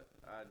win, but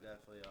I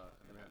definitely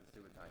gonna have to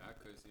see with Titans. I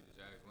could see the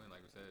Jags win,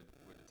 like we said,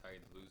 with the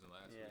Titans losing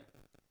last week.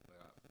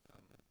 But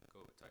I'm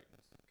go with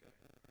Titans. Okay.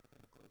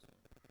 Close one.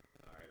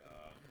 All right.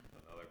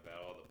 Another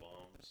battle of the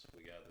bums.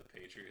 We got the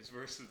Patriots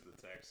versus the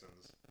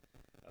Texans.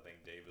 I think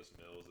Davis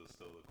Mills is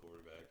still the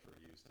quarterback for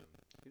Houston.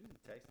 Who did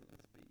the Texans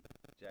beat?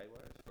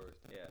 Jaguars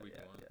First. Week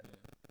one. Yeah.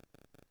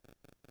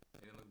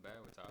 He didn't look bad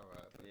with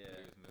Tyrod, but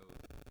Davis Mills,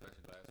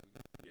 especially last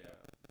week.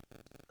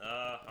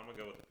 Yeah. I'm gonna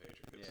go with the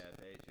Patriots. Yeah,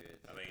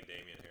 Patriots. I think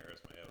Damian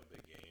Harris might have a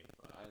big game.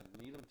 I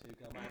need him to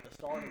come out to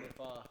start him if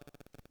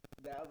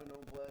Dalvin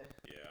don't play.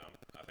 Yeah,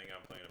 I think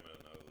I'm playing him in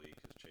another league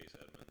because Chase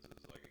Edmonds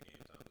is like a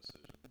game time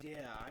decision.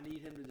 Yeah, I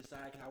need him to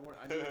decide. I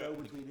need to know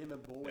between him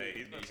and Boyd. Hey,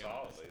 he's been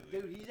solid lately.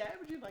 Dude, he's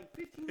averaging like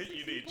 15.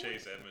 You need points.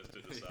 Chase Edmonds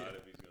to decide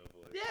if he's gonna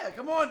play. Yeah,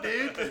 come on,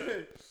 dude.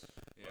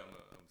 Yeah, I'm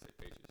gonna say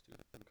Patriots too.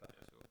 Okay.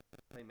 Sure.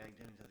 I think Mac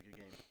Jones has a good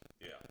game.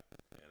 Yeah,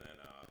 and then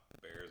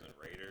Bears and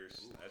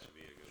Raiders. Ooh. That should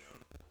be a good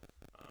one.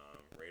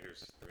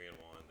 Raiders 3-1.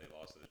 They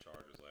lost to the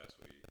Chargers last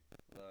week.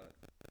 I'm gonna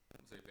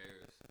say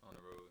Bears on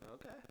the road.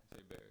 Okay.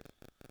 Say Bears.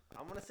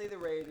 I'm gonna say the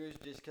Raiders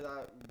just because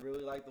I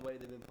really like the way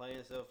they've been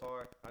playing so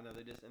far. I know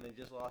they just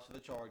lost to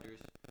the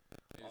Chargers.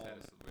 They just had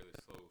a really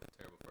slow,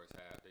 terrible first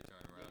half. They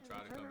turned around,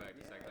 tried to come back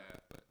the second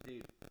half. But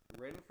dude,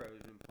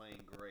 Renfro's been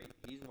playing great.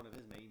 He's one of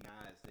his main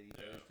guys that he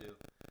goes to.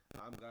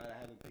 I'm glad I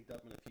haven't picked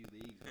up in a few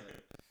leagues,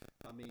 but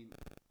I mean,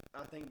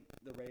 I think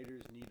the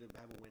Raiders need to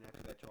have a win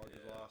after that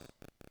Chargers loss.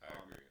 I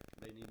agree.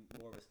 They need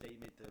more of a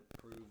statement to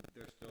prove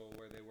they're still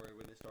where they were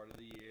when they started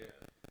the year.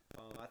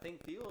 I think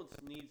Fields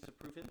needs to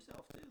prove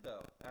himself too,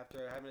 though.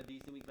 After having a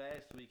decent week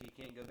last week, he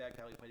can't go back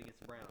to how he played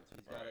against the Browns.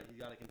 He's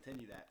got to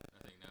continue that. I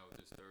think now with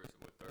this third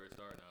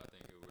start, now I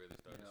think he'll really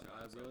start to shine.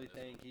 I really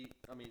think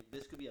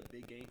this could be a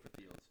big game for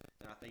Fields,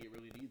 and I think it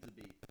really needs to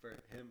be for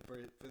him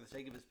for the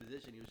sake of his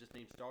position. He was just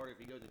named starter. If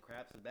he goes and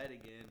craps the bed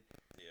again,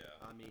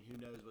 I mean, who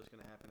knows what's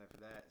going to happen after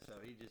that? So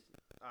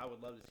I would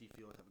love to see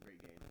Fields have a great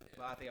game. Yeah.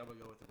 But I think I'm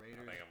gonna go with the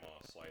Raiders. I think I'm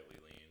gonna slightly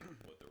lean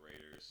with the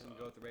Raiders. I'm gonna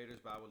go with the Raiders,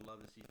 but I would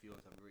love to see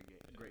Fields have a great game.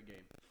 Great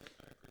game.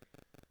 I agree.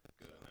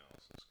 Good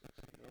analysis.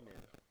 Yeah,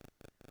 man.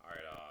 All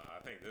right, I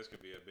think this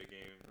could be a big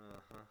game.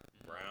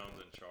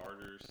 Browns and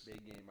Chargers.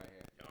 Big game right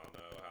here. Y'all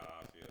know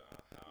how I feel,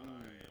 how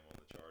I am on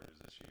the Chargers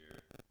this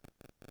year.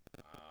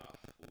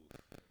 The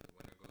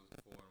winner goes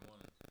 4-1.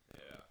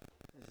 Yeah.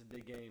 This is a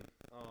big game.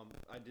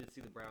 I did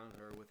see the Browns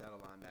are without a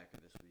linebacker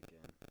this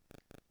weekend.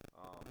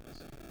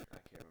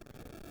 I can't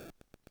remember.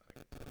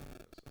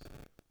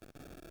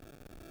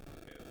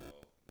 Okay,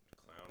 well,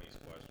 Clowney's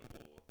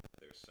questionable.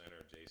 Their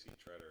center, J.C.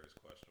 Treader, is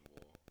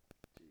questionable.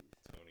 Jeez.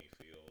 Tony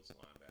Fields,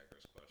 linebacker,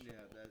 is questionable.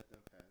 Yeah, that's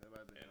okay. That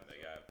might be. And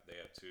they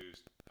have two.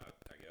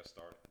 I guess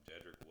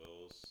Jedrick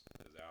Wills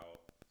is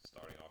out,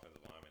 starting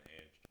offensive lineman,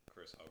 and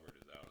Chris Hubbard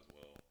is out as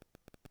well.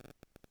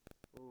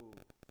 Ooh.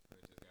 We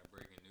just got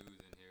breaking news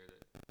in here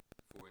that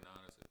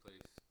 49ers have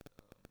placed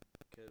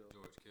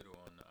George Kittle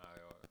on the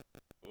IR.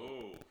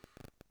 Ooh.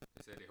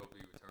 They said they hope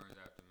he returns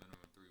after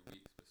minimum 3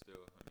 weeks, but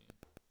still, I mean.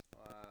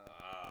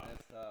 Wow.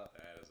 That's tough.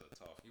 That is a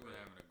tough. He wasn't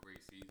having a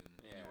great season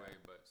anyway,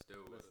 but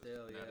still,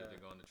 now that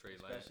they're going to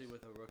trade especially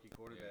with a rookie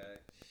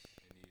quarterback.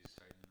 It needs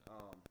tightening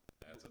up.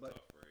 That's a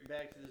tough break.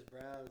 Back to this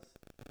Browns.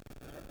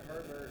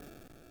 Herbert.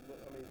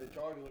 I mean, the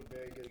Chargers look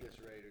very good against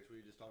the Raiders. We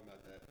were just talking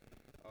about that.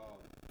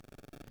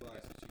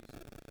 But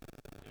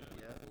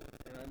yeah,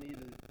 and I need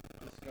to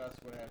discuss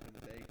what happened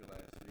to Baker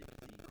last week.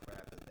 He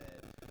crapped the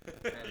bed.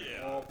 Had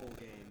an awful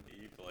game.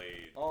 He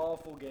played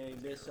awful game.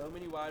 Missed so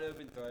many wide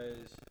open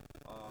throws.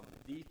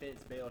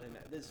 Defense bailed him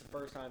out. This is the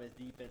first time his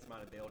defense might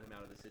have bailed him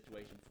out of the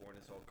situation before in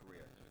his whole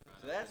career.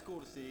 So that's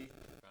cool to see.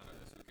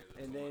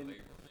 And then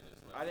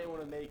I didn't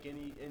want to make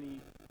any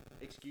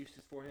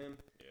excuses for him.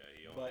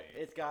 Yeah, but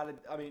it's got to.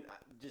 I mean,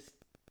 he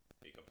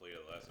completed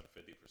less than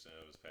 50%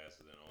 of his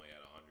passes and only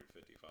had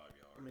 155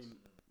 yards. I mean,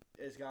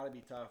 it's got to be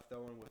tough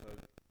throwing with a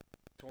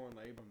torn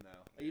labrum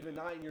now. Yeah. Even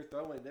not in your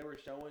throwing, they were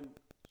showing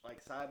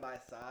like side by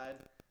side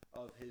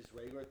of his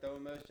regular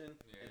throwing motion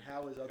and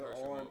how his other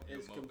arm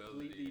is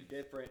completely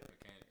different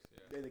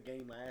in the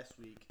game last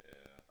week.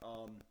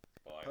 Yeah.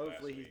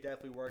 Hopefully he's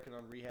definitely working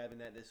on rehabbing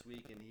that this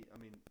week. And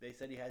they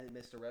said he hasn't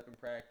missed a rep in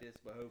practice,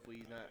 but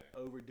hopefully he's not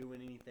overdoing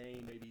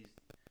anything. Maybe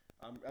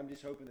I'm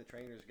just hoping the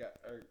trainers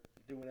are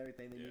doing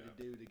everything they need to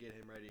do to get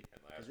him ready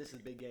because this is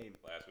a big game.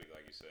 Last week,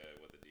 like you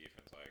said, with the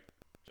defense, like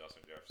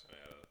Justin Jefferson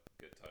had a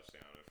good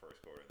touchdown in the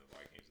first quarter, and the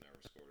Vikings never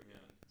scored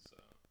again. So,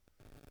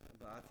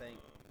 but I think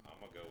I'm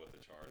gonna go with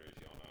the Chargers.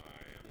 Y'all know how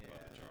I am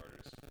about the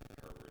Chargers.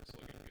 Herbert's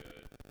looking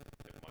good.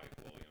 If Mike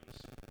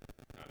Williams,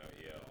 I know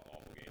he had an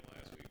awful game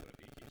last week, but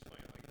if he keeps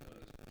playing like he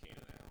does,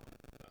 Keenan Allen,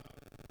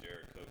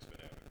 Jared Cook's been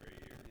having a great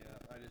year. Yeah,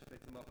 I just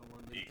picked him up in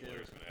one league.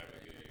 Eagler's been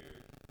having a good year.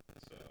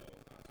 So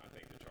I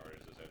think the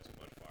Chargers just have too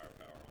much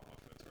firepower on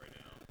offense right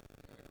now.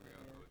 I agree.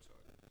 I'll go with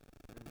Chargers.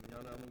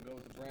 Y'all know I'm gonna go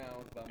with the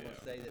Browns, but I'm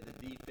gonna say that the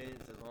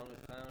defense, as long as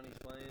Clowney's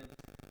playing,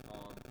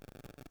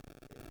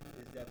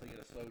 is definitely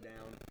gonna slow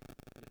down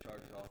the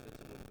Chargers offense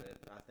a little bit.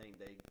 I think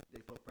they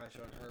put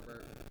pressure on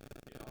Herbert.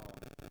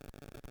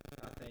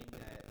 I think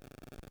that.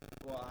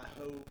 Well, I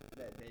hope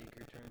that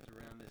Baker turns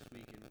around this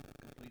week and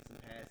completes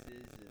some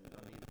passes. And I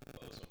mean,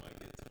 Bosa might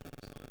get to him.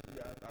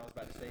 Yeah, I was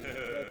about to say.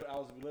 I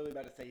was literally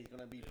about to say he's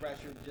gonna be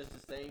pressured just the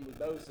same with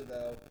Bosa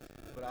though.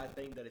 But I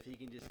think that if he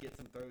can just get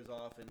some throws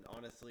off, and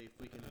honestly, if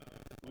we can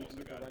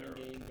get the running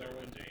game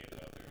going. James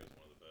out there is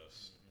one of the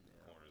best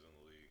corners in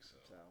the league. So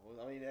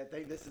well, I mean, I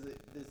think this is a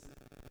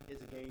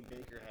game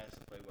Baker has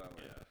to play well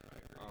in. Yeah,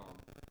 I agree.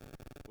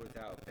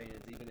 Without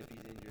fans, even if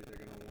he's injured, they're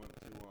gonna want to.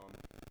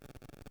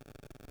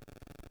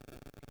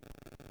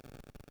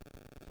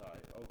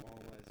 Sorry,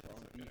 Oklahoma is on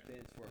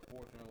defense for a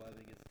 4th and 11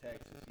 against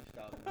Texas. You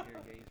stop them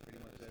here, game's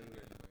pretty much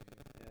over.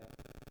 Yeah.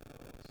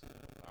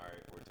 All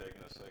right, we're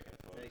taking a second,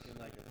 folks. Taking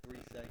like a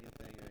 3-second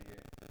thing right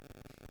here.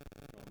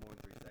 No, more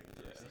than 3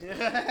 seconds.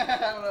 Yeah.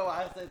 I don't know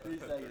why I said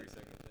 3 seconds.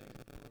 3-second thing.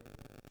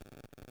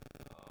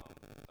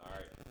 All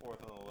right,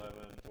 4th and 11.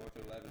 4th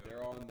and 11.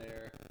 They're on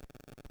there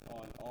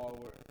on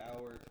our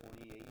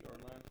 28-yard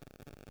line,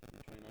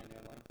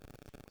 29-yard line.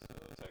 So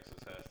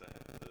Texas has to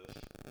have this.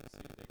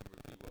 See if they can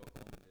repeat what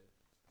Oklahoma did.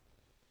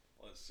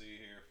 Let's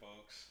see here,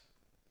 folks.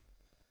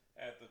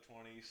 At the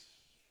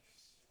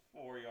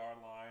 24-yard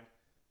line,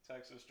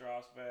 Texas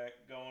drops back,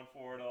 going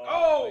for it all.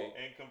 Oh!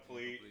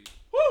 Incomplete.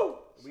 Woo!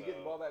 So We get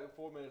the ball back with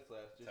 4 minutes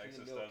left. Just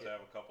Texas does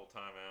have a couple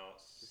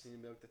timeouts. Just need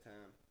to milk the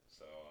time.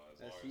 So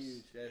that's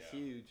huge. That's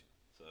huge.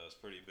 So that's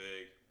pretty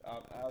big.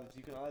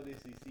 You can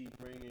obviously see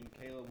bringing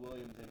Caleb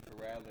Williams in for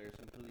Radler has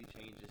completely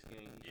changed this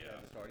game. He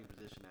has a starting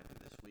position after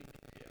this week.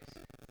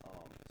 Yes.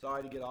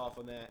 Sorry to get off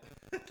on that.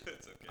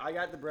 It's okay. I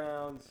got the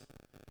Browns,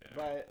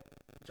 but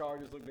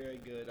Chargers look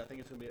very good. I think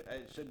it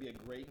should be a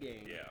great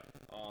game. Yeah.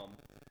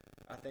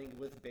 I think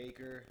with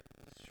Baker's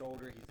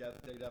shoulder, they're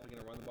definitely going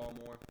to run the ball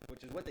more,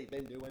 which is what they've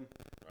been doing.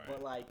 Right.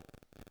 But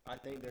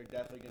I think they're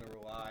definitely going to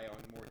rely on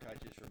more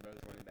touches from both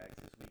running backs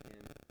this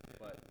weekend.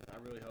 But I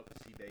really hope to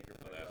see Baker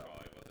play that's well.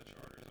 probably what the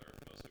Chargers are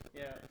mostly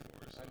preparing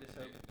for. So. I just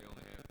hope they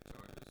only have the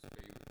Chargers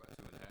favored by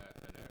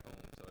 2.5 and at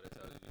home, so that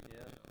tells you,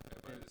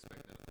 everybody's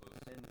expecting it close.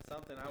 And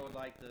something I would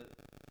like to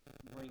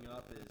bring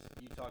up is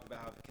you talk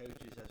about how the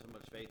coaches have so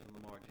much faith in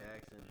Lamar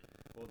Jackson.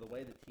 Well, the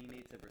way the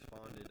teammates have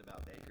responded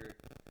about Baker,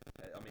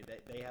 I mean,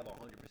 they have 100%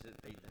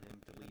 faith in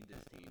him to lead this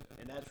team,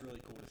 and that's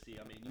really cool to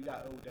see. I mean, you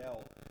got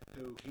Odell,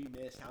 who he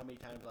missed how many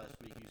times last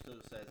week. He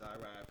still says, "I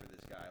ride for this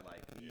guy.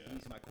 Like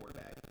he's my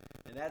quarterback,"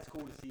 and that's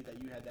cool to see that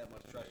you had that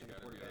much trust in your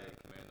quarterback.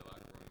 Command the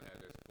locker room and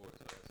have their support.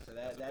 So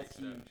that's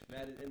huge.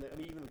 That is, and I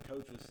mean, even the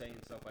coach was saying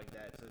stuff like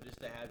that. So just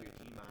to have your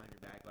team behind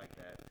your back like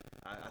that,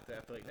 I feel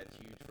like that's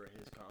huge for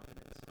his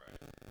confidence. Right.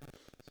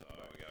 So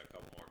we got a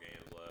couple more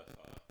games left.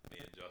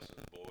 Me and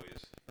Justin's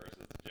boys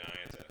versus the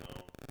Giants at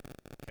home.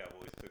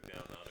 Cowboys took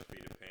down the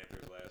undefeated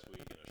Panthers last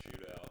week in a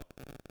shootout.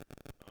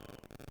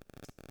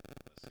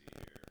 Let's see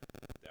here.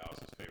 Dallas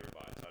is favored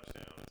by a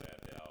touchdown. It's at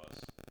Dallas.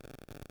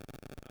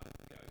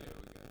 Gotta go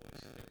with the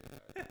boys.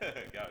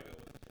 Gotta go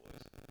with the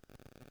boys.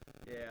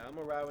 Yeah, I'm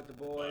gonna ride with the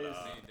boys.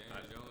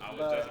 I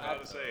was just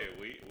about to say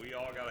we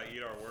all gotta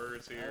eat our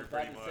words here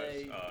pretty much.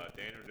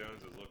 Daniel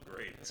Jones has looked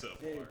great so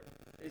far.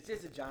 It's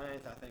just the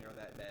Giants I think are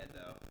that bad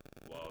though.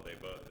 Well, they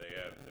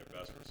have their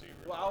best receiver.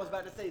 Well, I was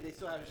about to say they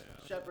still have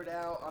Shepard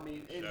out. I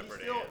mean, and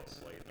Shepard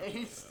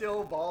he's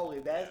still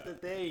balling. That's the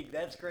thing.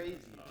 That's crazy.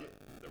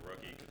 The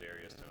rookie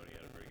Kadarius Toney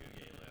had a pretty good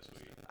game last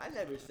week. I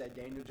never said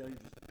Daniel Jones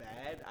is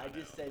bad. I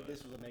just said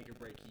this was a make or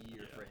break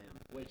year for him,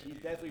 which he's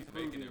definitely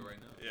making it right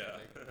now.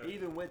 Yeah.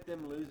 Even with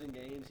them losing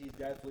games, he's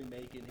definitely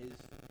making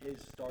his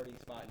starting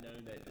spot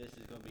known that this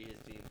is going to be his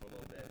team for a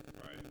little bit.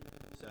 Right.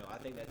 So I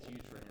think that's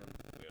huge for him.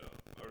 Yeah.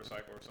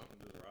 Motorcycle or something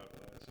just ride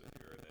with us. If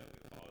you heard that, we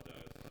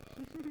apologize.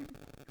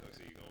 But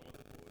Cooksey, you going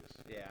with the boys?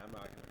 Yeah, I'm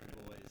rocking with the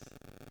boys.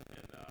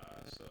 And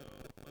so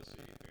let's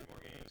see, 3 more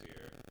games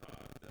here.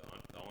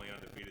 The only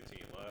undefeated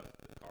team left,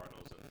 the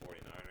Cardinals and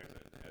 49ers.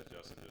 And as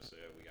Justin just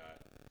said, we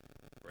got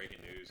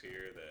breaking news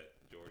here that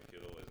George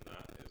Kittle is on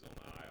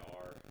the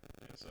IR,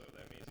 and so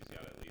that means he's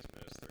got to at least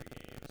miss 3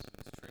 games.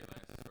 It's Trey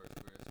Lance's first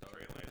career start.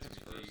 Trey Lance's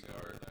first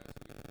start last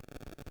week.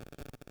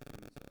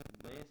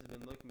 Lance has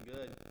been looking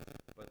good,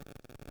 but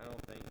I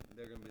don't think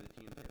they're going to be the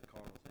team to get the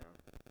Cardinals down.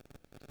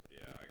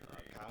 Yeah, I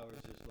agree.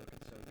 Kyler's just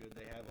looking so good.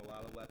 They have a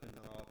lot of weapons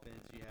on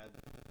offense. You have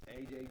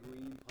A.J.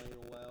 Green playing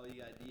well.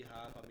 You got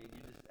D-Hop. I mean,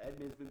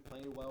 Edmonds been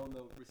playing well in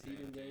the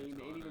receiving game.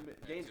 And even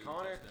James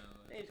Conner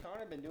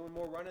been doing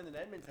more running than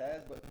Edmonds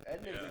has, but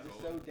Edmonds is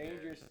just so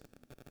dangerous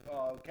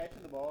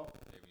catching the ball.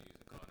 They've been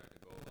using Conner to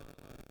goal line a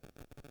lot.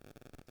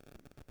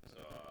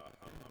 So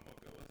I'm going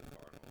to go with the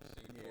Cardinals.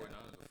 I think the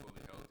 49ers are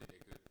fully healthy.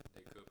 They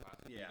could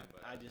possibly beat them,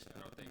 but I just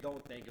don't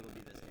think it'll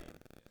be this game.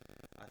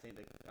 I think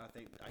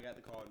I got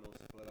the Cardinals,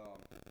 but I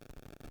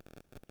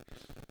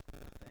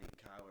think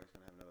Kyler's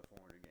gonna have another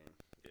 400 game.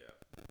 Yeah.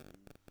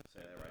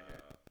 Say that right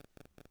here.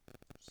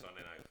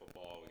 Sunday Night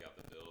Football, we got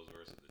the Bills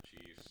versus the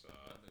Chiefs.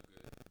 Another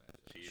good matchup.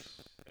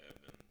 Chiefs have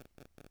been,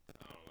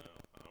 I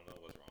don't know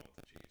what's wrong with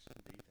the Chiefs.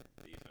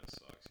 Defense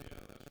sucks, yeah,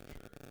 that's for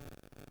sure.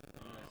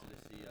 Nice to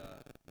see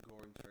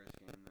Gordon's first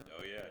game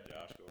though. Oh yeah,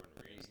 Josh Gordon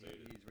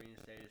reinstated. He's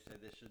reinstated. Said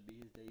this should be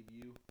his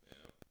debut.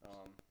 Yeah.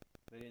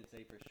 They didn't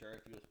say for sure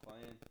if he was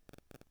playing,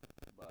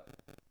 but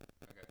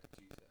I got the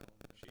Chiefs at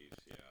home.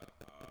 Chiefs, yeah.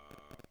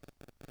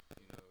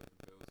 The Bills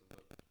have looked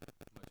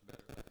much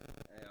better.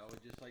 Hey, I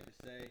would just like to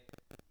say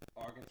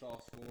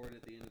Arkansas scored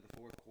at the end of the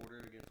fourth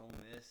quarter against Ole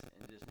Miss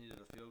and just needed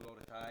a field goal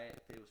to tie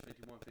it. It was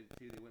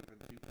 51-52. They went for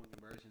the 2-point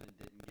conversion and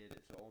didn't get it,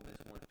 so Ole Miss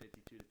won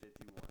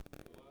 52-51.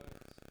 What?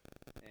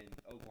 And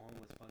Oklahoma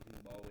was punting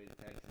the ball away to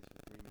Texas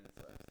with 3 minutes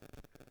left.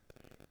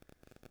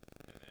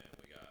 And then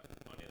we got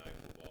Monday Night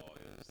Football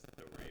is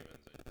the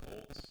Ravens and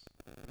Colts.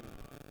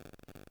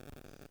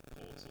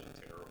 Colts look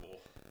terrible.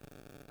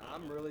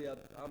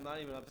 I'm not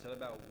even upset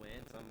about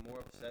Wentz. I'm more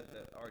upset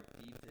that our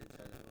defense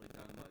hasn't really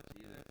done much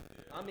either.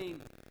 Yeah. I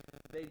mean,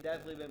 they've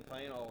definitely been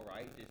playing all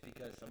right just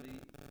because some of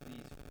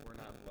these were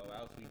not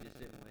blowouts. We just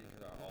didn't win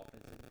because our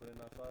offense didn't put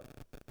enough up.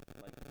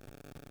 Like,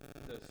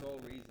 the sole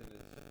reason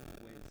is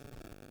Wentz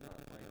not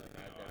playing like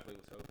I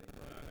definitely was hoping.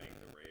 But I think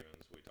the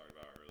Ravens, we talked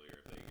about earlier,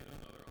 if they get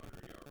another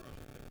 100-yard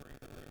rushing, they break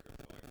the record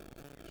for like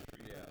the longest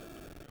streak of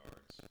 100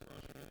 yards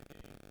rushing in the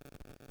game.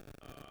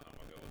 I'm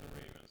going to go with the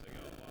Ravens. They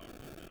got a lot of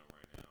momentum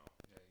right now.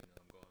 Yeah,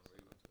 I'm going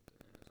Ravens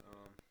with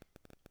that.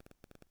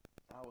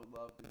 I would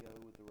love to go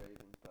with the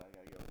Ravens, but I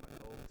gotta go with my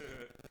Colts.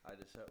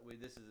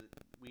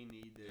 We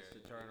need this to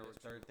turn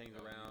things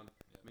around.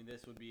 Yeah. I mean,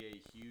 this would be a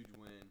huge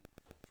win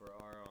for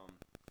our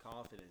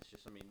confidence.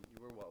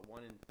 We're what 1-3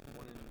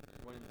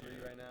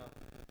 right now,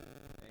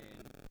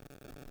 and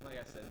like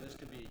I said, this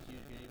could be a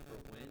huge game for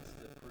Wentz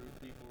to prove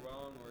people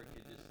wrong, or it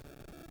could just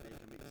make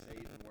them say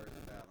even worse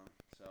about them.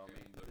 So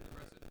Look, the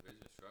rest of the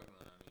division is struggling.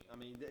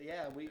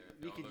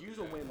 We could use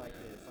a win like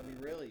this. I mean,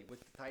 really,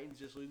 with the Titans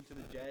just losing to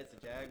the Jets, the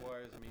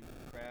Jaguars. I mean,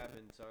 crap,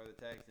 and so are the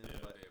Texans.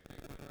 Yeah. But They have a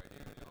big win right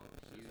here.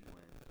 huge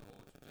win. The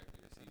whole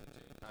trajectory of the season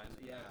changes.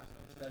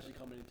 Especially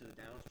coming into the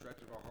down stretch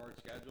of our hard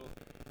schedule.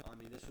 I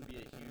mean, this would be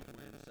a huge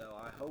win. So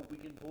I hope we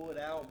can pull it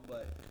out,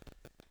 but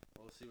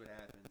we'll see what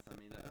happens. I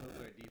mean, I hope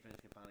our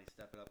defense can finally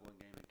step it up one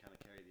game and kind of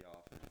carry the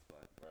offense.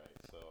 But Right.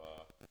 So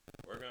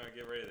we're going to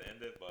get ready to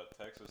end it, but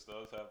Texas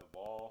does have the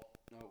ball.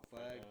 oh,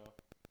 flag.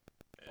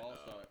 And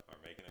False start.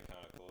 are making it kind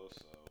of close,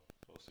 so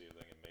we'll see if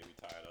they can maybe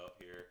tie it up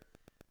here.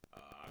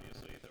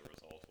 Obviously, the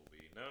results will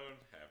be known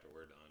after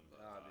we're done.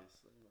 But,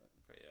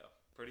 but yeah,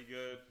 pretty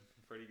good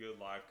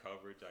live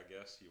coverage, I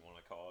guess you want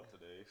to call it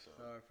today. So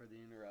Sorry for the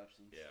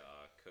interruptions. yeah,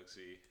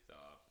 Cooksey,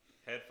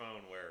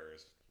 headphone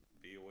wearers,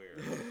 be aware.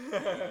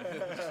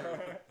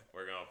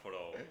 We're gonna put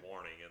a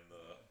warning in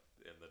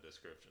the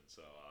description.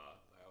 So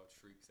Loud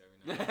shrieks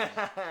every now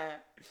and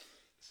then.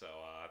 So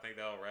I think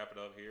that'll wrap it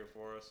up here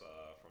for us.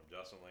 From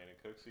Justin, Lane, and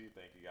Cooksey,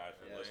 thank you guys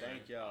for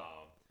listening. Thank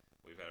y'all.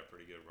 We've had a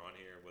pretty good run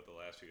here with the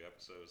last few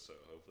episodes, so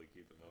hopefully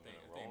keep the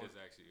momentum I think rolling. this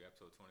is actually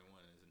episode 21,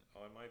 isn't it?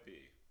 Oh, it might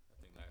be. I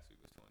think last week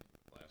was 20.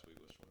 Last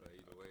week was 20. But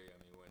either way, I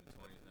mean, we're in the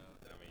 20s now.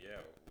 I mean,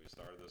 yeah, we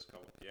started this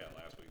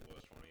last week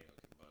was 20.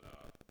 Okay, but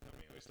I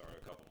mean, we started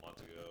a couple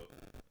months ago.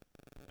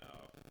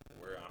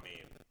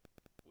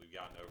 We've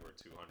gotten over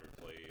 200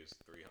 plays.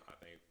 I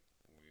think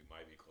we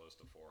might be close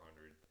to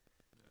 400.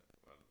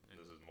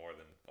 This is more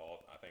than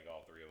I think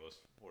all three of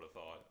us would have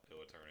thought it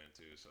would turn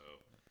into. So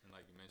And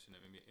like you mentioned,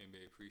 the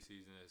NBA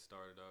preseason has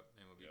started up.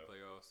 MLB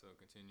playoffs are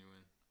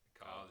continuing.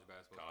 College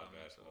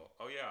basketball.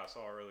 Oh yeah, I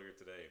saw earlier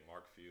today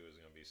Mark Few is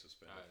going to be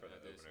suspended for the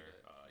opener.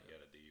 He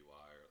had a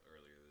DUI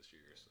earlier this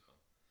year, so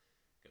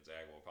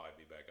Gonzaga will probably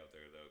be back up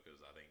there though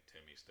because I think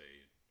Timmy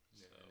stayed.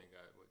 Yeah, and they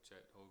got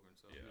Chet Holmgren.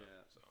 So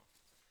So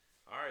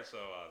all right,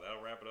 so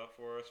that'll wrap it up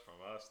for us. From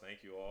us,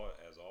 thank you all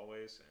as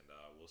always, and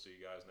we'll see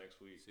you guys next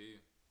week. See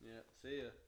you. Yeah, see ya.